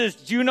response is,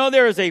 do you know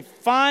there is a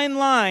fine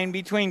line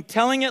between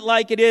telling it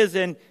like it is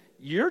and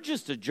you're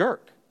just a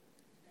jerk?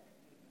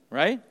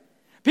 Right?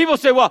 People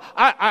say, well,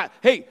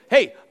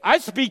 hey, I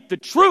speak the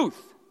truth.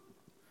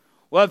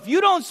 Well, if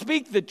you don't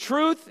speak the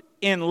truth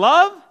in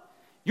love,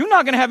 you're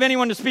not going to have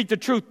anyone to speak the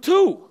truth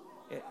to.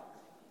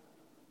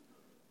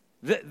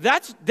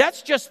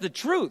 That's just the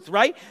truth,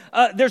 right?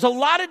 There's a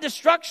lot of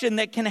destruction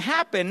that can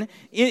happen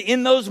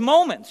in those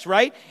moments,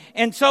 right?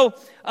 And so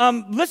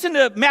listen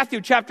to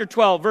Matthew chapter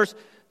 12, verse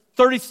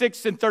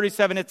 36 and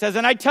 37. It says,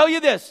 and I tell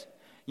you this,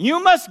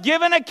 you must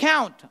give an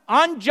account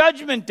on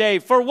judgment day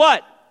for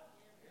what?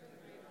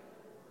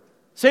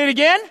 Say it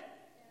again.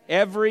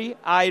 Every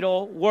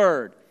idle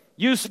word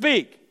you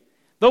speak.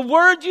 The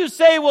words you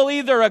say will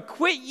either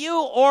acquit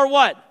you or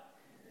what?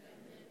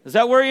 Does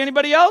that worry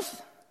anybody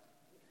else?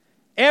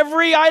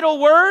 Every idle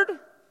word?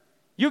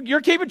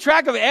 You're keeping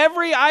track of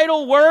every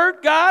idle word,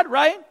 God,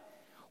 right?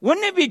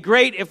 Wouldn't it be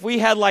great if we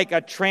had like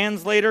a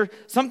translator,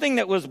 something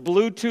that was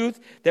Bluetooth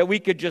that we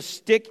could just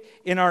stick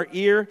in our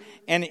ear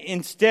and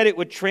instead it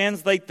would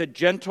translate the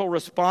gentle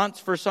response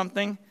for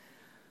something?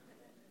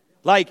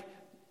 Like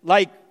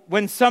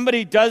when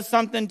somebody does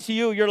something to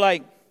you, you're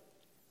like,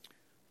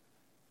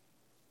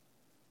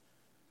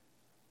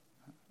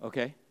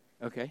 okay.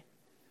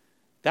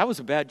 That was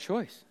a bad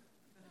choice.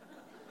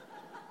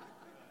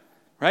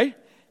 Right?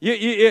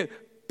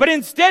 But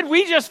instead,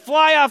 we just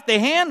fly off the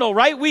handle,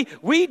 right?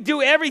 We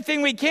do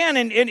everything we can.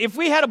 And if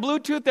we had a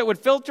Bluetooth that would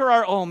filter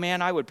oh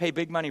man, I would pay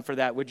big money for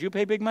that. Would you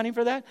pay big money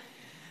for that?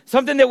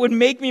 Something that would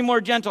make me more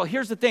gentle.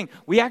 Here's the thing.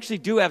 We actually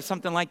do have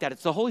something like that.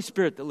 It's the Holy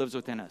Spirit that lives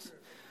within us.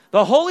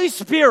 The Holy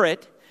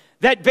Spirit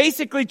that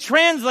basically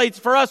translates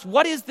for us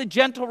what is the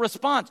gentle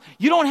response.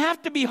 You don't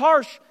have to be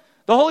harsh.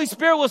 The Holy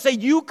Spirit will say,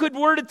 you could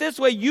word it this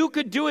way, you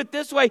could do it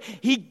this way.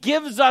 He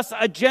gives us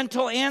a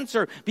gentle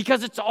answer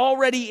because it's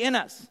already in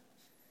us.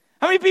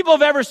 How many people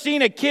have ever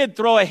seen a kid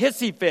throw a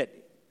hissy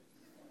fit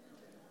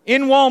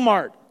in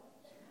Walmart?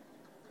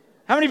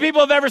 How many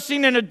people have ever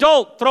seen an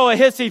adult throw a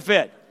hissy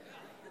fit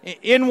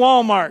in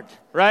Walmart,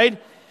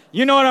 right?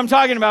 You know what I'm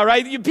talking about,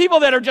 right? People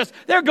that are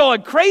they're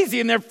going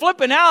crazy and they're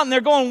flipping out and they're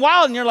going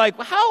wild and you're like,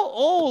 well, how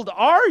old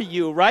are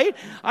you, right?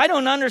 I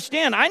don't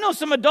understand. I know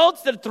some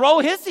adults that throw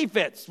hissy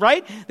fits,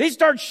 right? They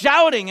start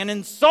shouting and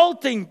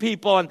insulting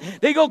people and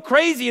they go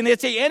crazy and they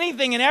say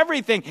anything and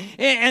everything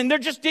and they're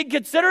just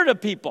inconsiderate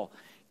of people.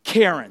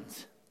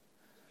 Karens.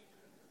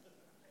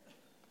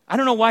 I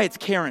don't know why it's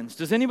Karens.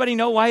 Does anybody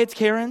know why it's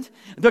Karens?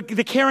 The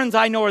Karens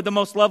I know are the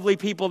most lovely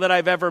people that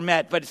I've ever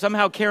met, but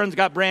somehow Karens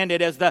got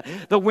branded as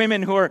the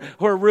women who are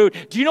rude.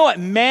 Do you know what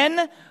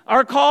men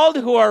are called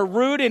who are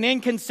rude and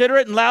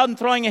inconsiderate and loud and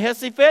throwing a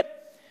hissy fit?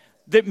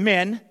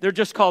 They're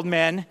just called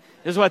men,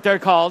 is what they're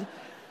called.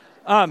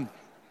 It's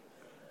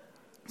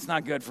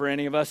not good for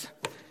any of us.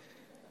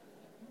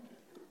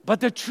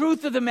 But the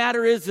truth of the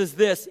matter is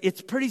this,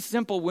 it's pretty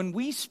simple. When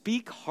we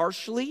speak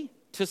harshly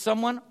to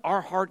someone,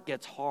 our heart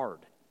gets hard.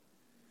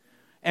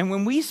 And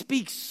when we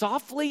speak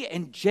softly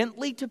and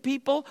gently to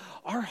people,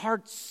 our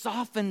heart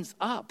softens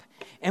up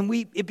and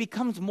it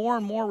becomes more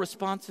and more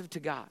responsive to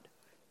God.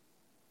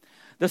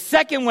 The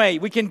second way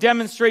we can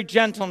demonstrate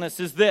gentleness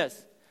is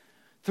this,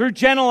 through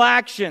gentle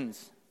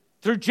actions.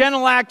 Through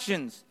gentle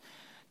actions.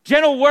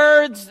 Gentle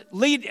words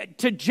lead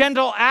to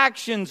gentle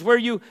actions where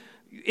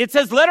it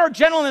says, let our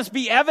gentleness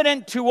be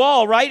evident to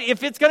all, right?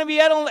 If it's going to be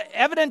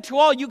evident to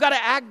all, you got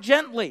to act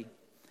gently.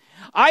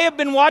 I have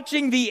been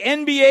watching the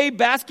NBA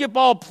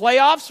basketball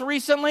playoffs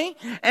recently,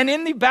 and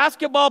in the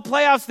basketball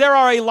playoffs, there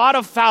are a lot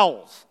of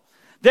fouls.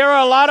 There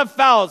are a lot of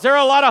fouls. There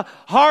are a lot of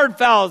hard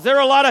fouls. There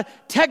are a lot of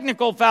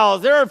technical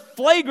fouls. There are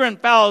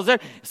flagrant fouls.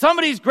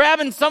 Somebody's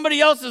grabbing somebody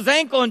else's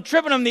ankle and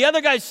tripping him. The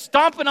other guy's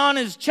stomping on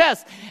his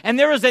chest. And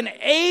there is an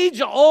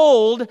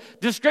age-old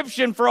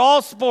description for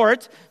all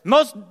sports.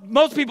 Most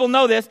people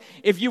know this.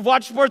 If you've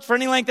watched sports for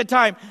any length of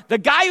time, the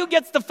guy who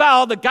gets the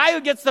foul, the guy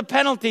who gets the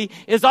penalty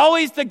is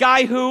always the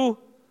guy who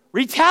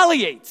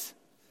retaliates.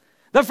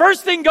 The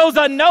first thing goes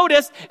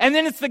unnoticed, and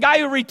then it's the guy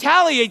who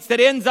retaliates that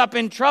ends up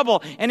in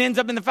trouble and ends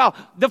up in the foul.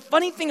 The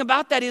funny thing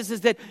about that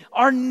is that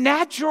our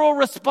natural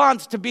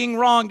response to being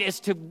wronged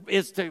is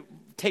to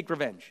take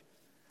revenge.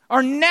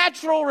 Our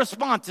natural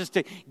response is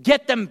to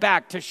get them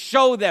back, to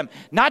show them,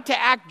 not to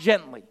act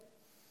gently.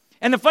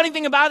 And the funny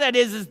thing about that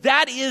is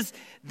that is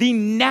the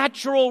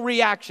natural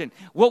reaction.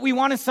 What we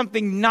want is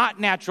something not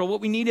natural.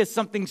 What we need is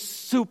something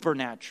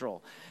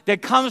supernatural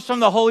that comes from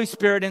the Holy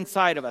Spirit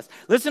inside of us.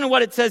 Listen to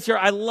what it says here.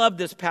 I love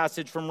this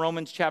passage from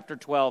Romans chapter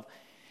 12.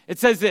 It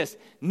says this,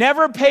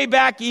 never pay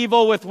back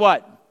evil with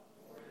what?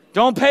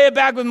 Don't pay it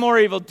back with more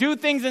evil. Do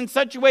things in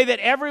such a way that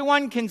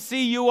everyone can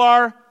see you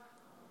are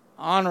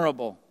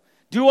honorable.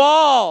 Do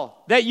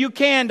all that you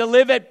can to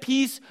live at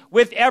peace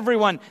with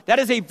everyone. That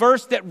is a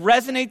verse that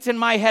resonates in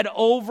my head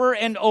over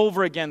and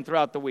over again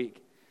throughout the week.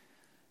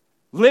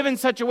 Live in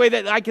such a way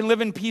that I can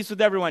live in peace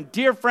with everyone.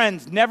 Dear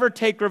friends, never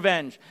take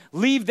revenge.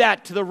 Leave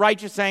that to the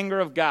righteous anger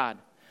of God.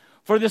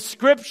 For the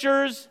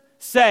scriptures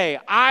say,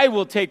 I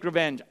will take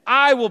revenge.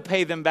 I will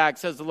pay them back,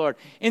 says the Lord.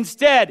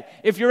 Instead,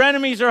 if your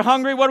enemies are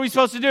hungry, what are we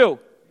supposed to do?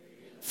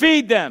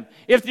 Feed them.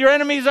 If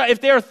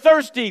they are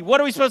thirsty, what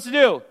are we supposed to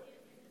do?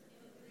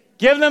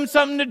 Give them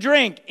something to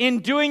drink. In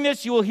doing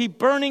this, you will heap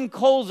burning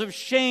coals of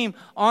shame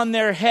on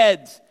their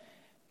heads.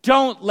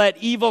 Don't let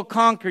evil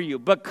conquer you,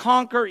 but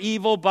conquer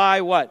evil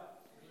by what?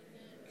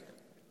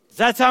 Does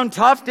that sound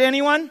tough to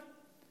anyone?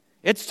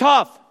 It's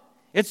tough.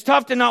 It's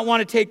tough to not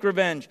want to take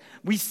revenge.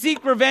 We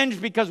seek revenge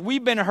because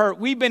we've been hurt,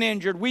 we've been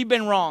injured, we've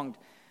been wronged.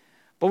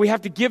 But we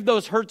have to give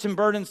those hurts and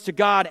burdens to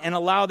God and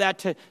allow that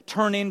to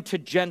turn into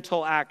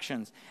gentle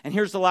actions. And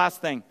here's the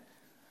last thing.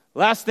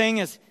 Last thing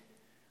is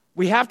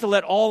we have to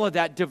let all of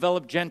that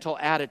develop gentle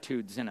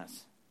attitudes in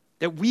us.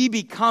 That we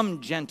become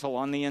gentle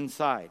on the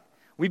inside.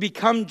 We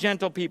become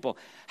gentle people.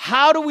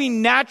 How do we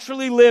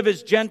naturally live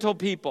as gentle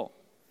people?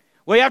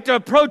 Well, you have to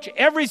approach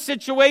every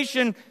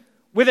situation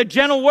with a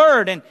gentle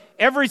word and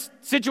every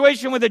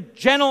situation with a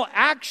gentle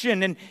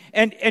action.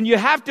 And you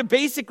have to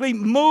basically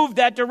move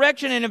that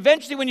direction. And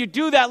eventually when you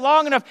do that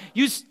long enough,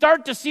 you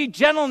start to see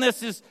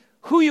gentleness as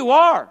who you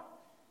are.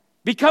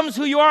 Becomes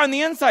who you are on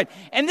the inside.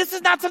 And this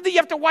is not something you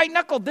have to white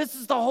knuckle. This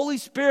is the Holy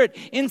Spirit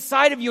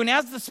inside of you. And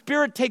as the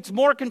Spirit takes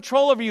more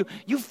control over you,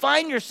 you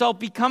find yourself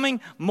becoming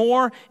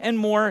more and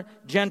more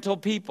gentle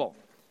people.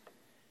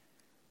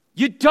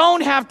 You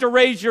don't have to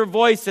raise your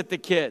voice at the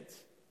kids.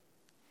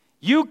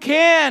 You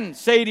can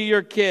say to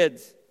your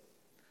kids,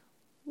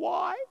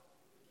 why?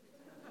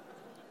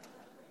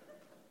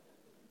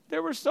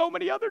 There were so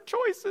many other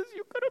choices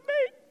you could have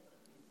made.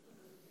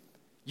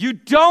 You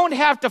don't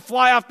have to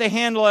fly off the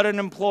handle at an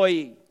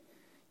employee.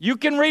 You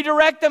can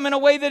redirect them in a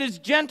way that is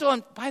gentle.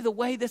 And by the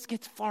way, this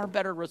gets far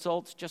better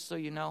results, just so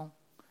you know.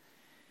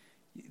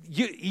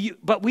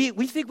 But we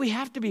think we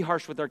have to be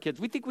harsh with our kids.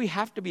 We think we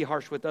have to be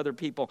harsh with other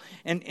people.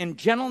 And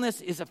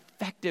gentleness is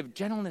effective.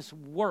 Gentleness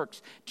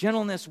works.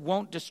 Gentleness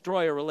won't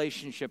destroy a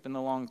relationship in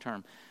the long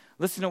term.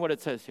 Listen to what it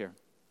says here.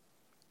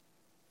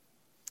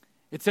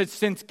 It says,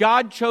 since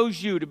God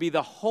chose you to be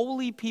the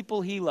holy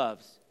people he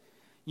loves,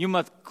 you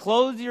must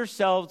clothe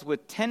yourselves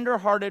with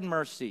tender-hearted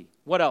mercy.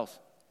 What else?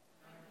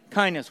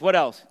 Kindness. What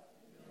else?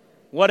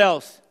 What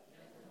else?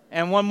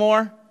 And one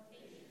more?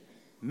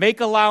 Make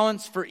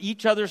allowance for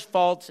each other's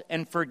faults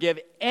and forgive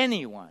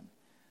anyone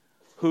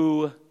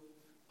who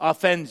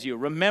offends you.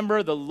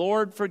 Remember, the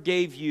Lord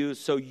forgave you,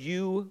 so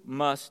you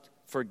must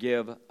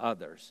forgive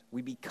others.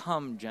 We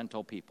become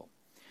gentle people.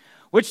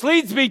 Which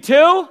leads me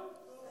to...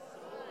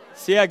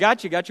 See, I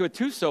got you with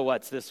two so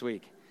whats this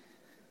week.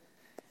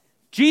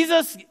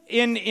 Jesus,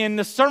 in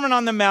the Sermon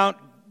on the Mount,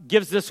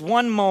 gives this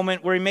one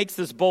moment where he makes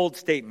this bold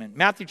statement.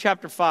 Matthew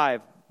chapter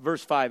 5,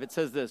 verse 5, it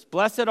says this,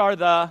 blessed are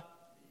the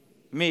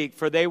meek,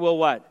 for they will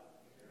what?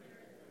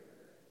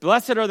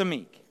 Blessed are the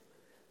meek.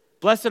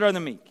 Blessed are the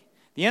meek.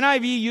 The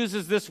NIV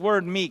uses this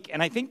word meek,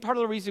 and I think part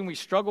of the reason we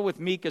struggle with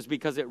meek is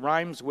because it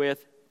rhymes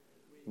with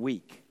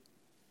weak.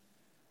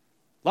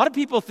 A lot of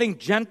people think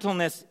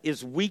gentleness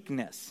is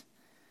weakness,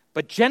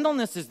 but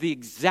gentleness is the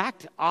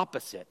exact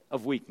opposite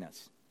of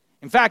weakness.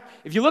 In fact,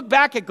 if you look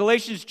back at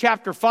Galatians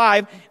chapter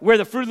 5, where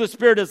the fruit of the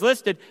Spirit is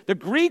listed, the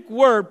Greek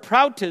word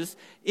prautes,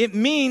 it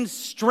means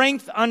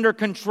strength under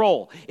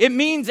control. It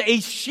means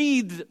a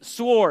sheathed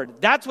sword.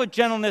 That's what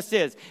gentleness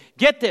is.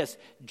 Get this,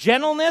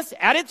 gentleness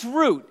at its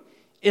root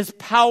is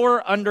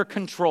power under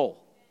control.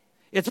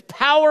 It's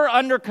power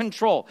under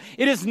control.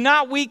 It is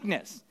not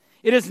weakness.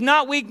 It is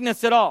not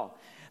weakness at all.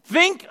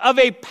 Think of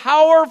a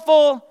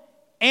powerful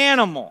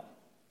animal.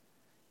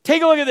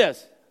 Take a look at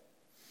this.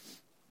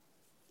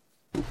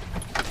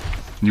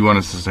 You want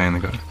us to stay in the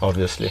car?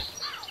 Obviously.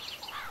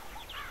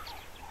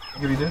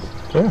 Give you this?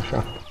 Yeah,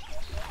 sure.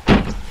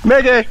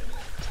 Maggie!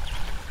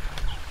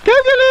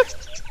 Come get it!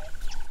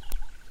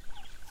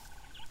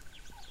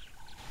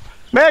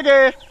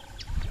 Maggie!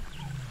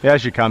 Here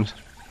she comes.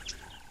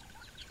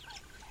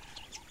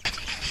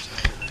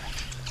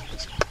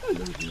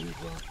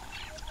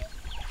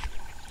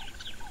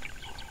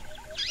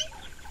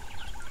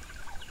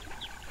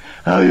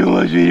 How you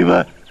want,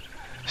 sweetie?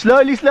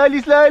 Slowly,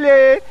 slowly,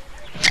 slowly!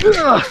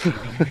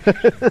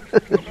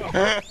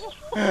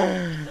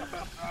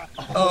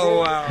 Oh,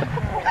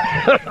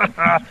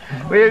 wow.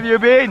 Where have you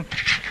been?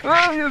 Where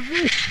have you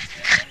been?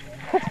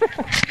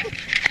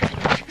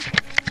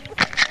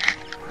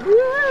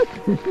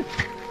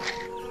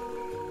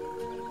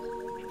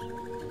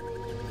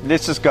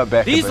 Let's just go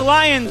back. These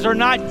lions are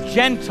not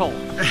gentle,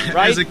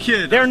 right? As a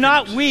kid, they're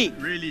not weak.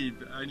 Really,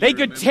 They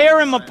could tear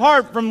him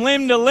apart from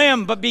limb to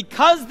limb, but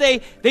because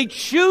they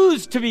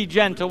choose to be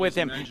gentle with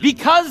him,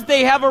 because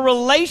they have a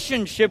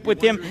relationship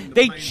with him,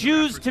 they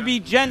choose to be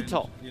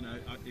gentle.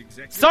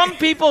 Some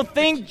people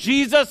think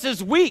Jesus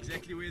is weak.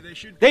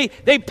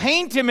 They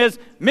paint him as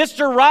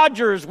Mr.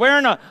 Rogers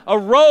wearing a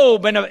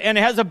robe and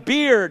has a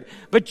beard,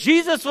 but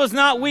Jesus was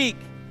not weak.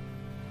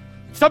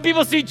 Some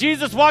people see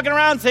Jesus walking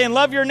around saying,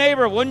 love your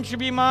neighbor. Wouldn't you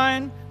be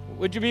mine?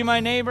 Would you be my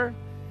neighbor?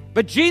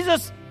 But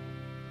Jesus,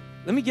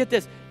 let me get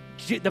this.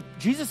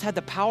 Jesus had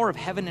the power of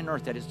heaven and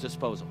earth at his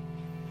disposal.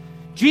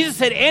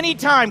 Jesus at any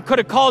time could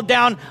have called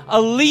down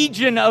a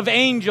legion of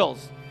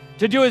angels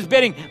to do his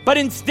bidding, but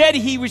instead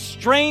he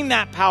restrained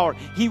that power.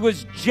 He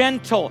was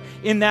gentle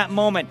in that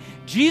moment.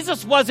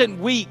 Jesus wasn't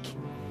weak.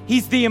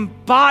 He's the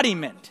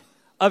embodiment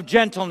of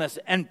gentleness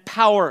and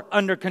power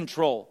under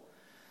control.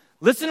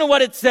 Listen to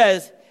what it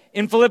says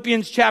in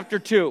Philippians chapter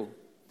 2.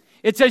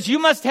 It says, you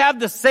must have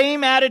the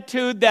same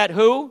attitude that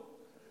who?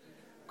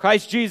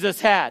 Christ Jesus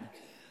had.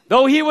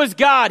 Though he was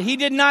God, he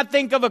did not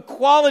think of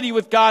equality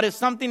with God as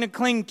something to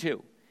cling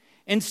to.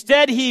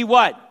 Instead, he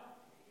what?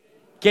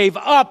 Gave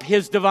up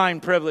his divine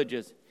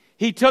privileges.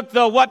 He took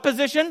the what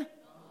position?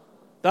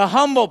 The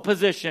humble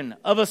position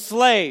of a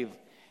slave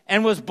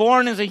and was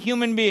born as a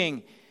human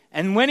being.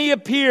 And when he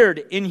appeared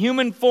in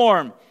human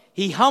form,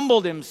 he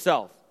humbled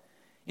himself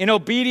in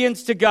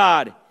obedience to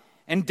God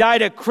and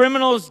died a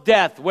criminal's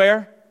death.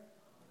 Where?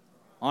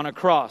 On a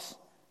cross.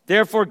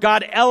 Therefore,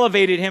 God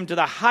elevated him to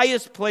the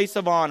highest place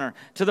of honor,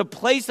 to the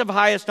place of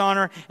highest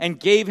honor, and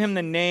gave him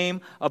the name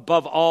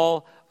above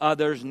all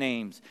others'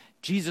 names.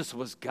 Jesus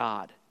was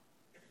God.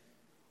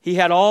 He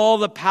had all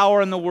the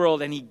power in the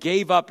world, and he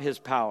gave up his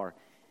power.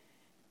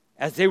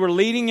 As they were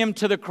leading him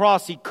to the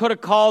cross, he could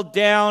have called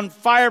down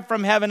fire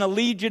from heaven, a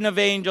legion of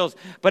angels,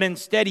 but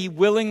instead he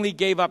willingly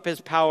gave up his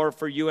power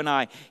for you and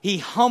I. He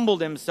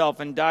humbled himself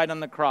and died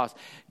on the cross.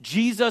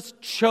 Jesus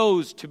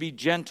chose to be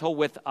gentle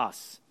with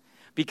us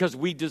because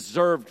we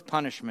deserved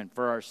punishment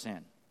for our sin.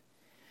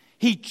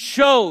 He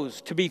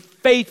chose to be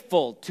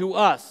faithful to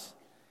us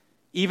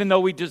even though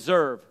we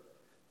deserve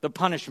the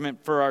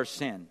punishment for our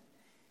sin.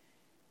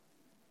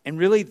 And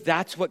really,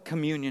 that's what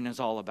communion is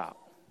all about.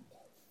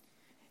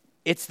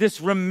 It's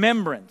this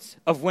remembrance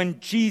of when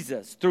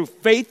Jesus, through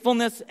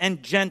faithfulness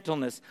and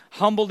gentleness,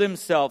 humbled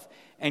himself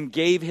and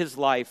gave his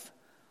life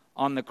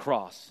on the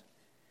cross.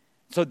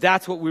 So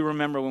that's what we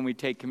remember when we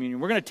take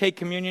communion. We're going to take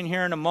communion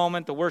here in a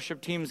moment. The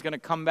worship team is going to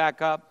come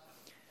back up.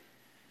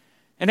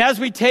 And as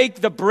we take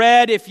the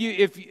bread, if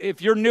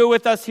you're new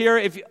with us here,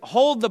 if you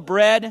hold the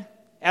bread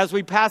as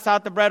we pass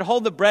out the bread,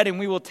 hold the bread and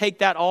we will take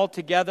that all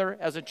together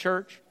as a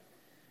church.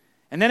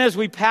 And then as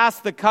we pass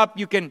the cup,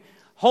 you can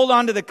hold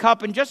on to the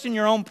cup, and just in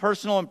your own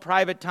personal and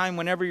private time,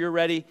 whenever you're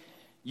ready,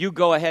 you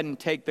go ahead and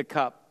take the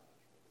cup.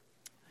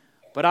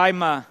 But I'm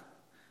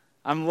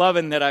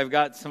loving that I've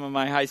got some of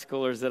my high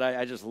schoolers that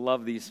I just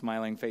love these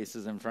smiling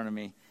faces in front of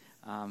me.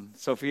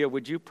 Sophia,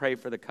 would you pray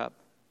for the cup?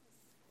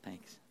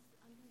 Thanks.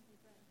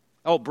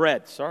 Oh,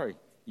 bread. Sorry.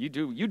 You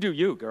do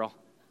you, girl.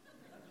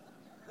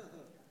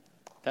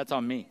 That's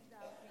on me.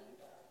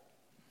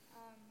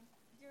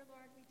 Dear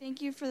Lord, we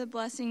thank you for the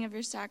blessing of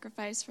your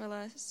sacrifice for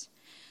us.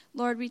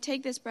 Lord, we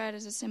take this bread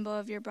as a symbol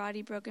of your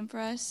body broken for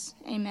us.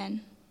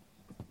 Amen.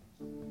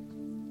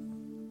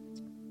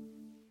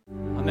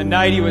 On the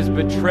night he was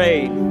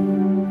betrayed,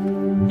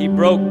 he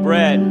broke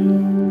bread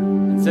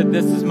and said,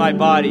 "This is my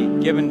body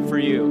given for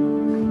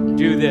you.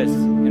 Do this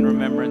in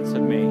remembrance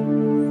of me."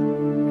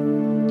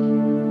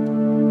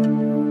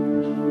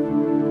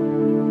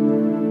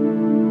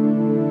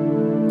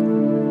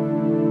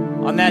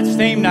 On that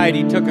same night,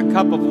 he took a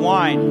cup of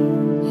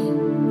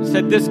wine. He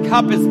said, "This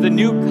cup is the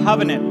new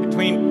covenant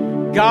between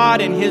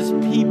God and his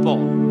people,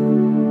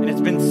 and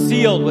it's been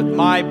sealed with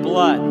my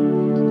blood."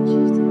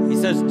 He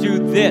says, "Do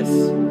this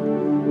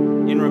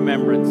in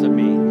remembrance of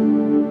me."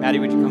 Maddie,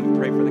 would you come and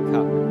pray for the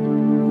cup?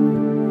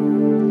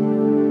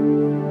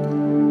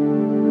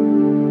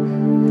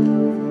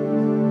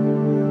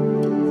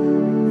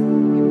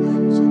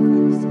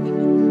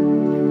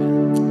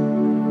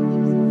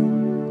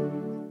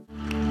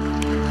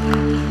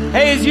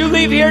 Hey, as you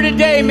leave here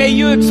today, may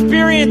you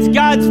experience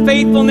God's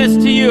faithfulness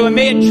to you, and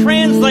may it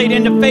translate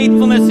into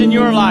faithfulness in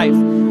your life.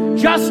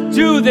 Just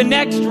do the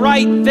next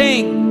right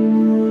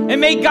thing. And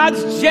may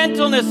God's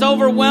gentleness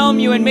overwhelm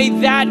you, and may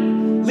that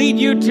lead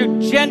you to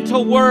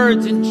gentle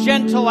words and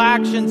gentle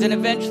actions and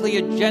eventually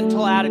a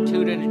gentle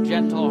attitude and a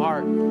gentle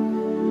heart.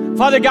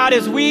 Father God,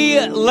 as we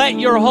let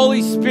your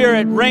Holy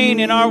Spirit reign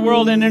in our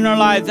world and in our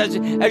lives, as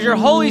your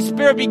Holy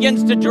Spirit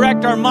begins to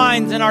direct our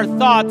minds and our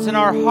thoughts and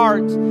our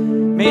hearts,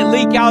 may it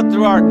leak out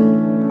through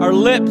our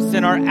lips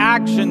and our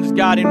actions,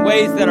 God, in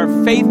ways that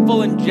are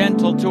faithful and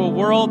gentle to a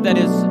world that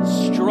is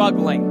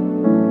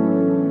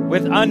struggling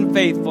with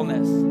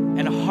unfaithfulness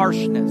and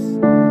harshness.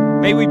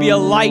 May we be a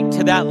light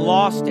to that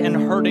lost and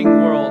hurting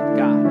world,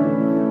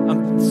 God.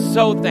 I'm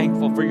so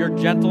thankful for your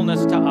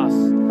gentleness to us,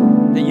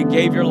 that you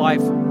gave your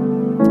life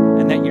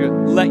and that you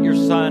let your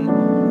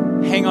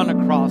Son hang on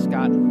a cross,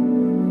 God.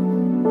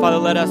 Father,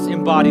 let us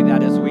embody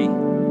that as we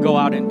go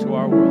out into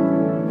our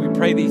world. We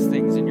pray these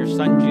things in your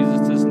Son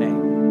Jesus'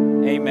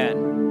 name.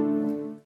 Amen.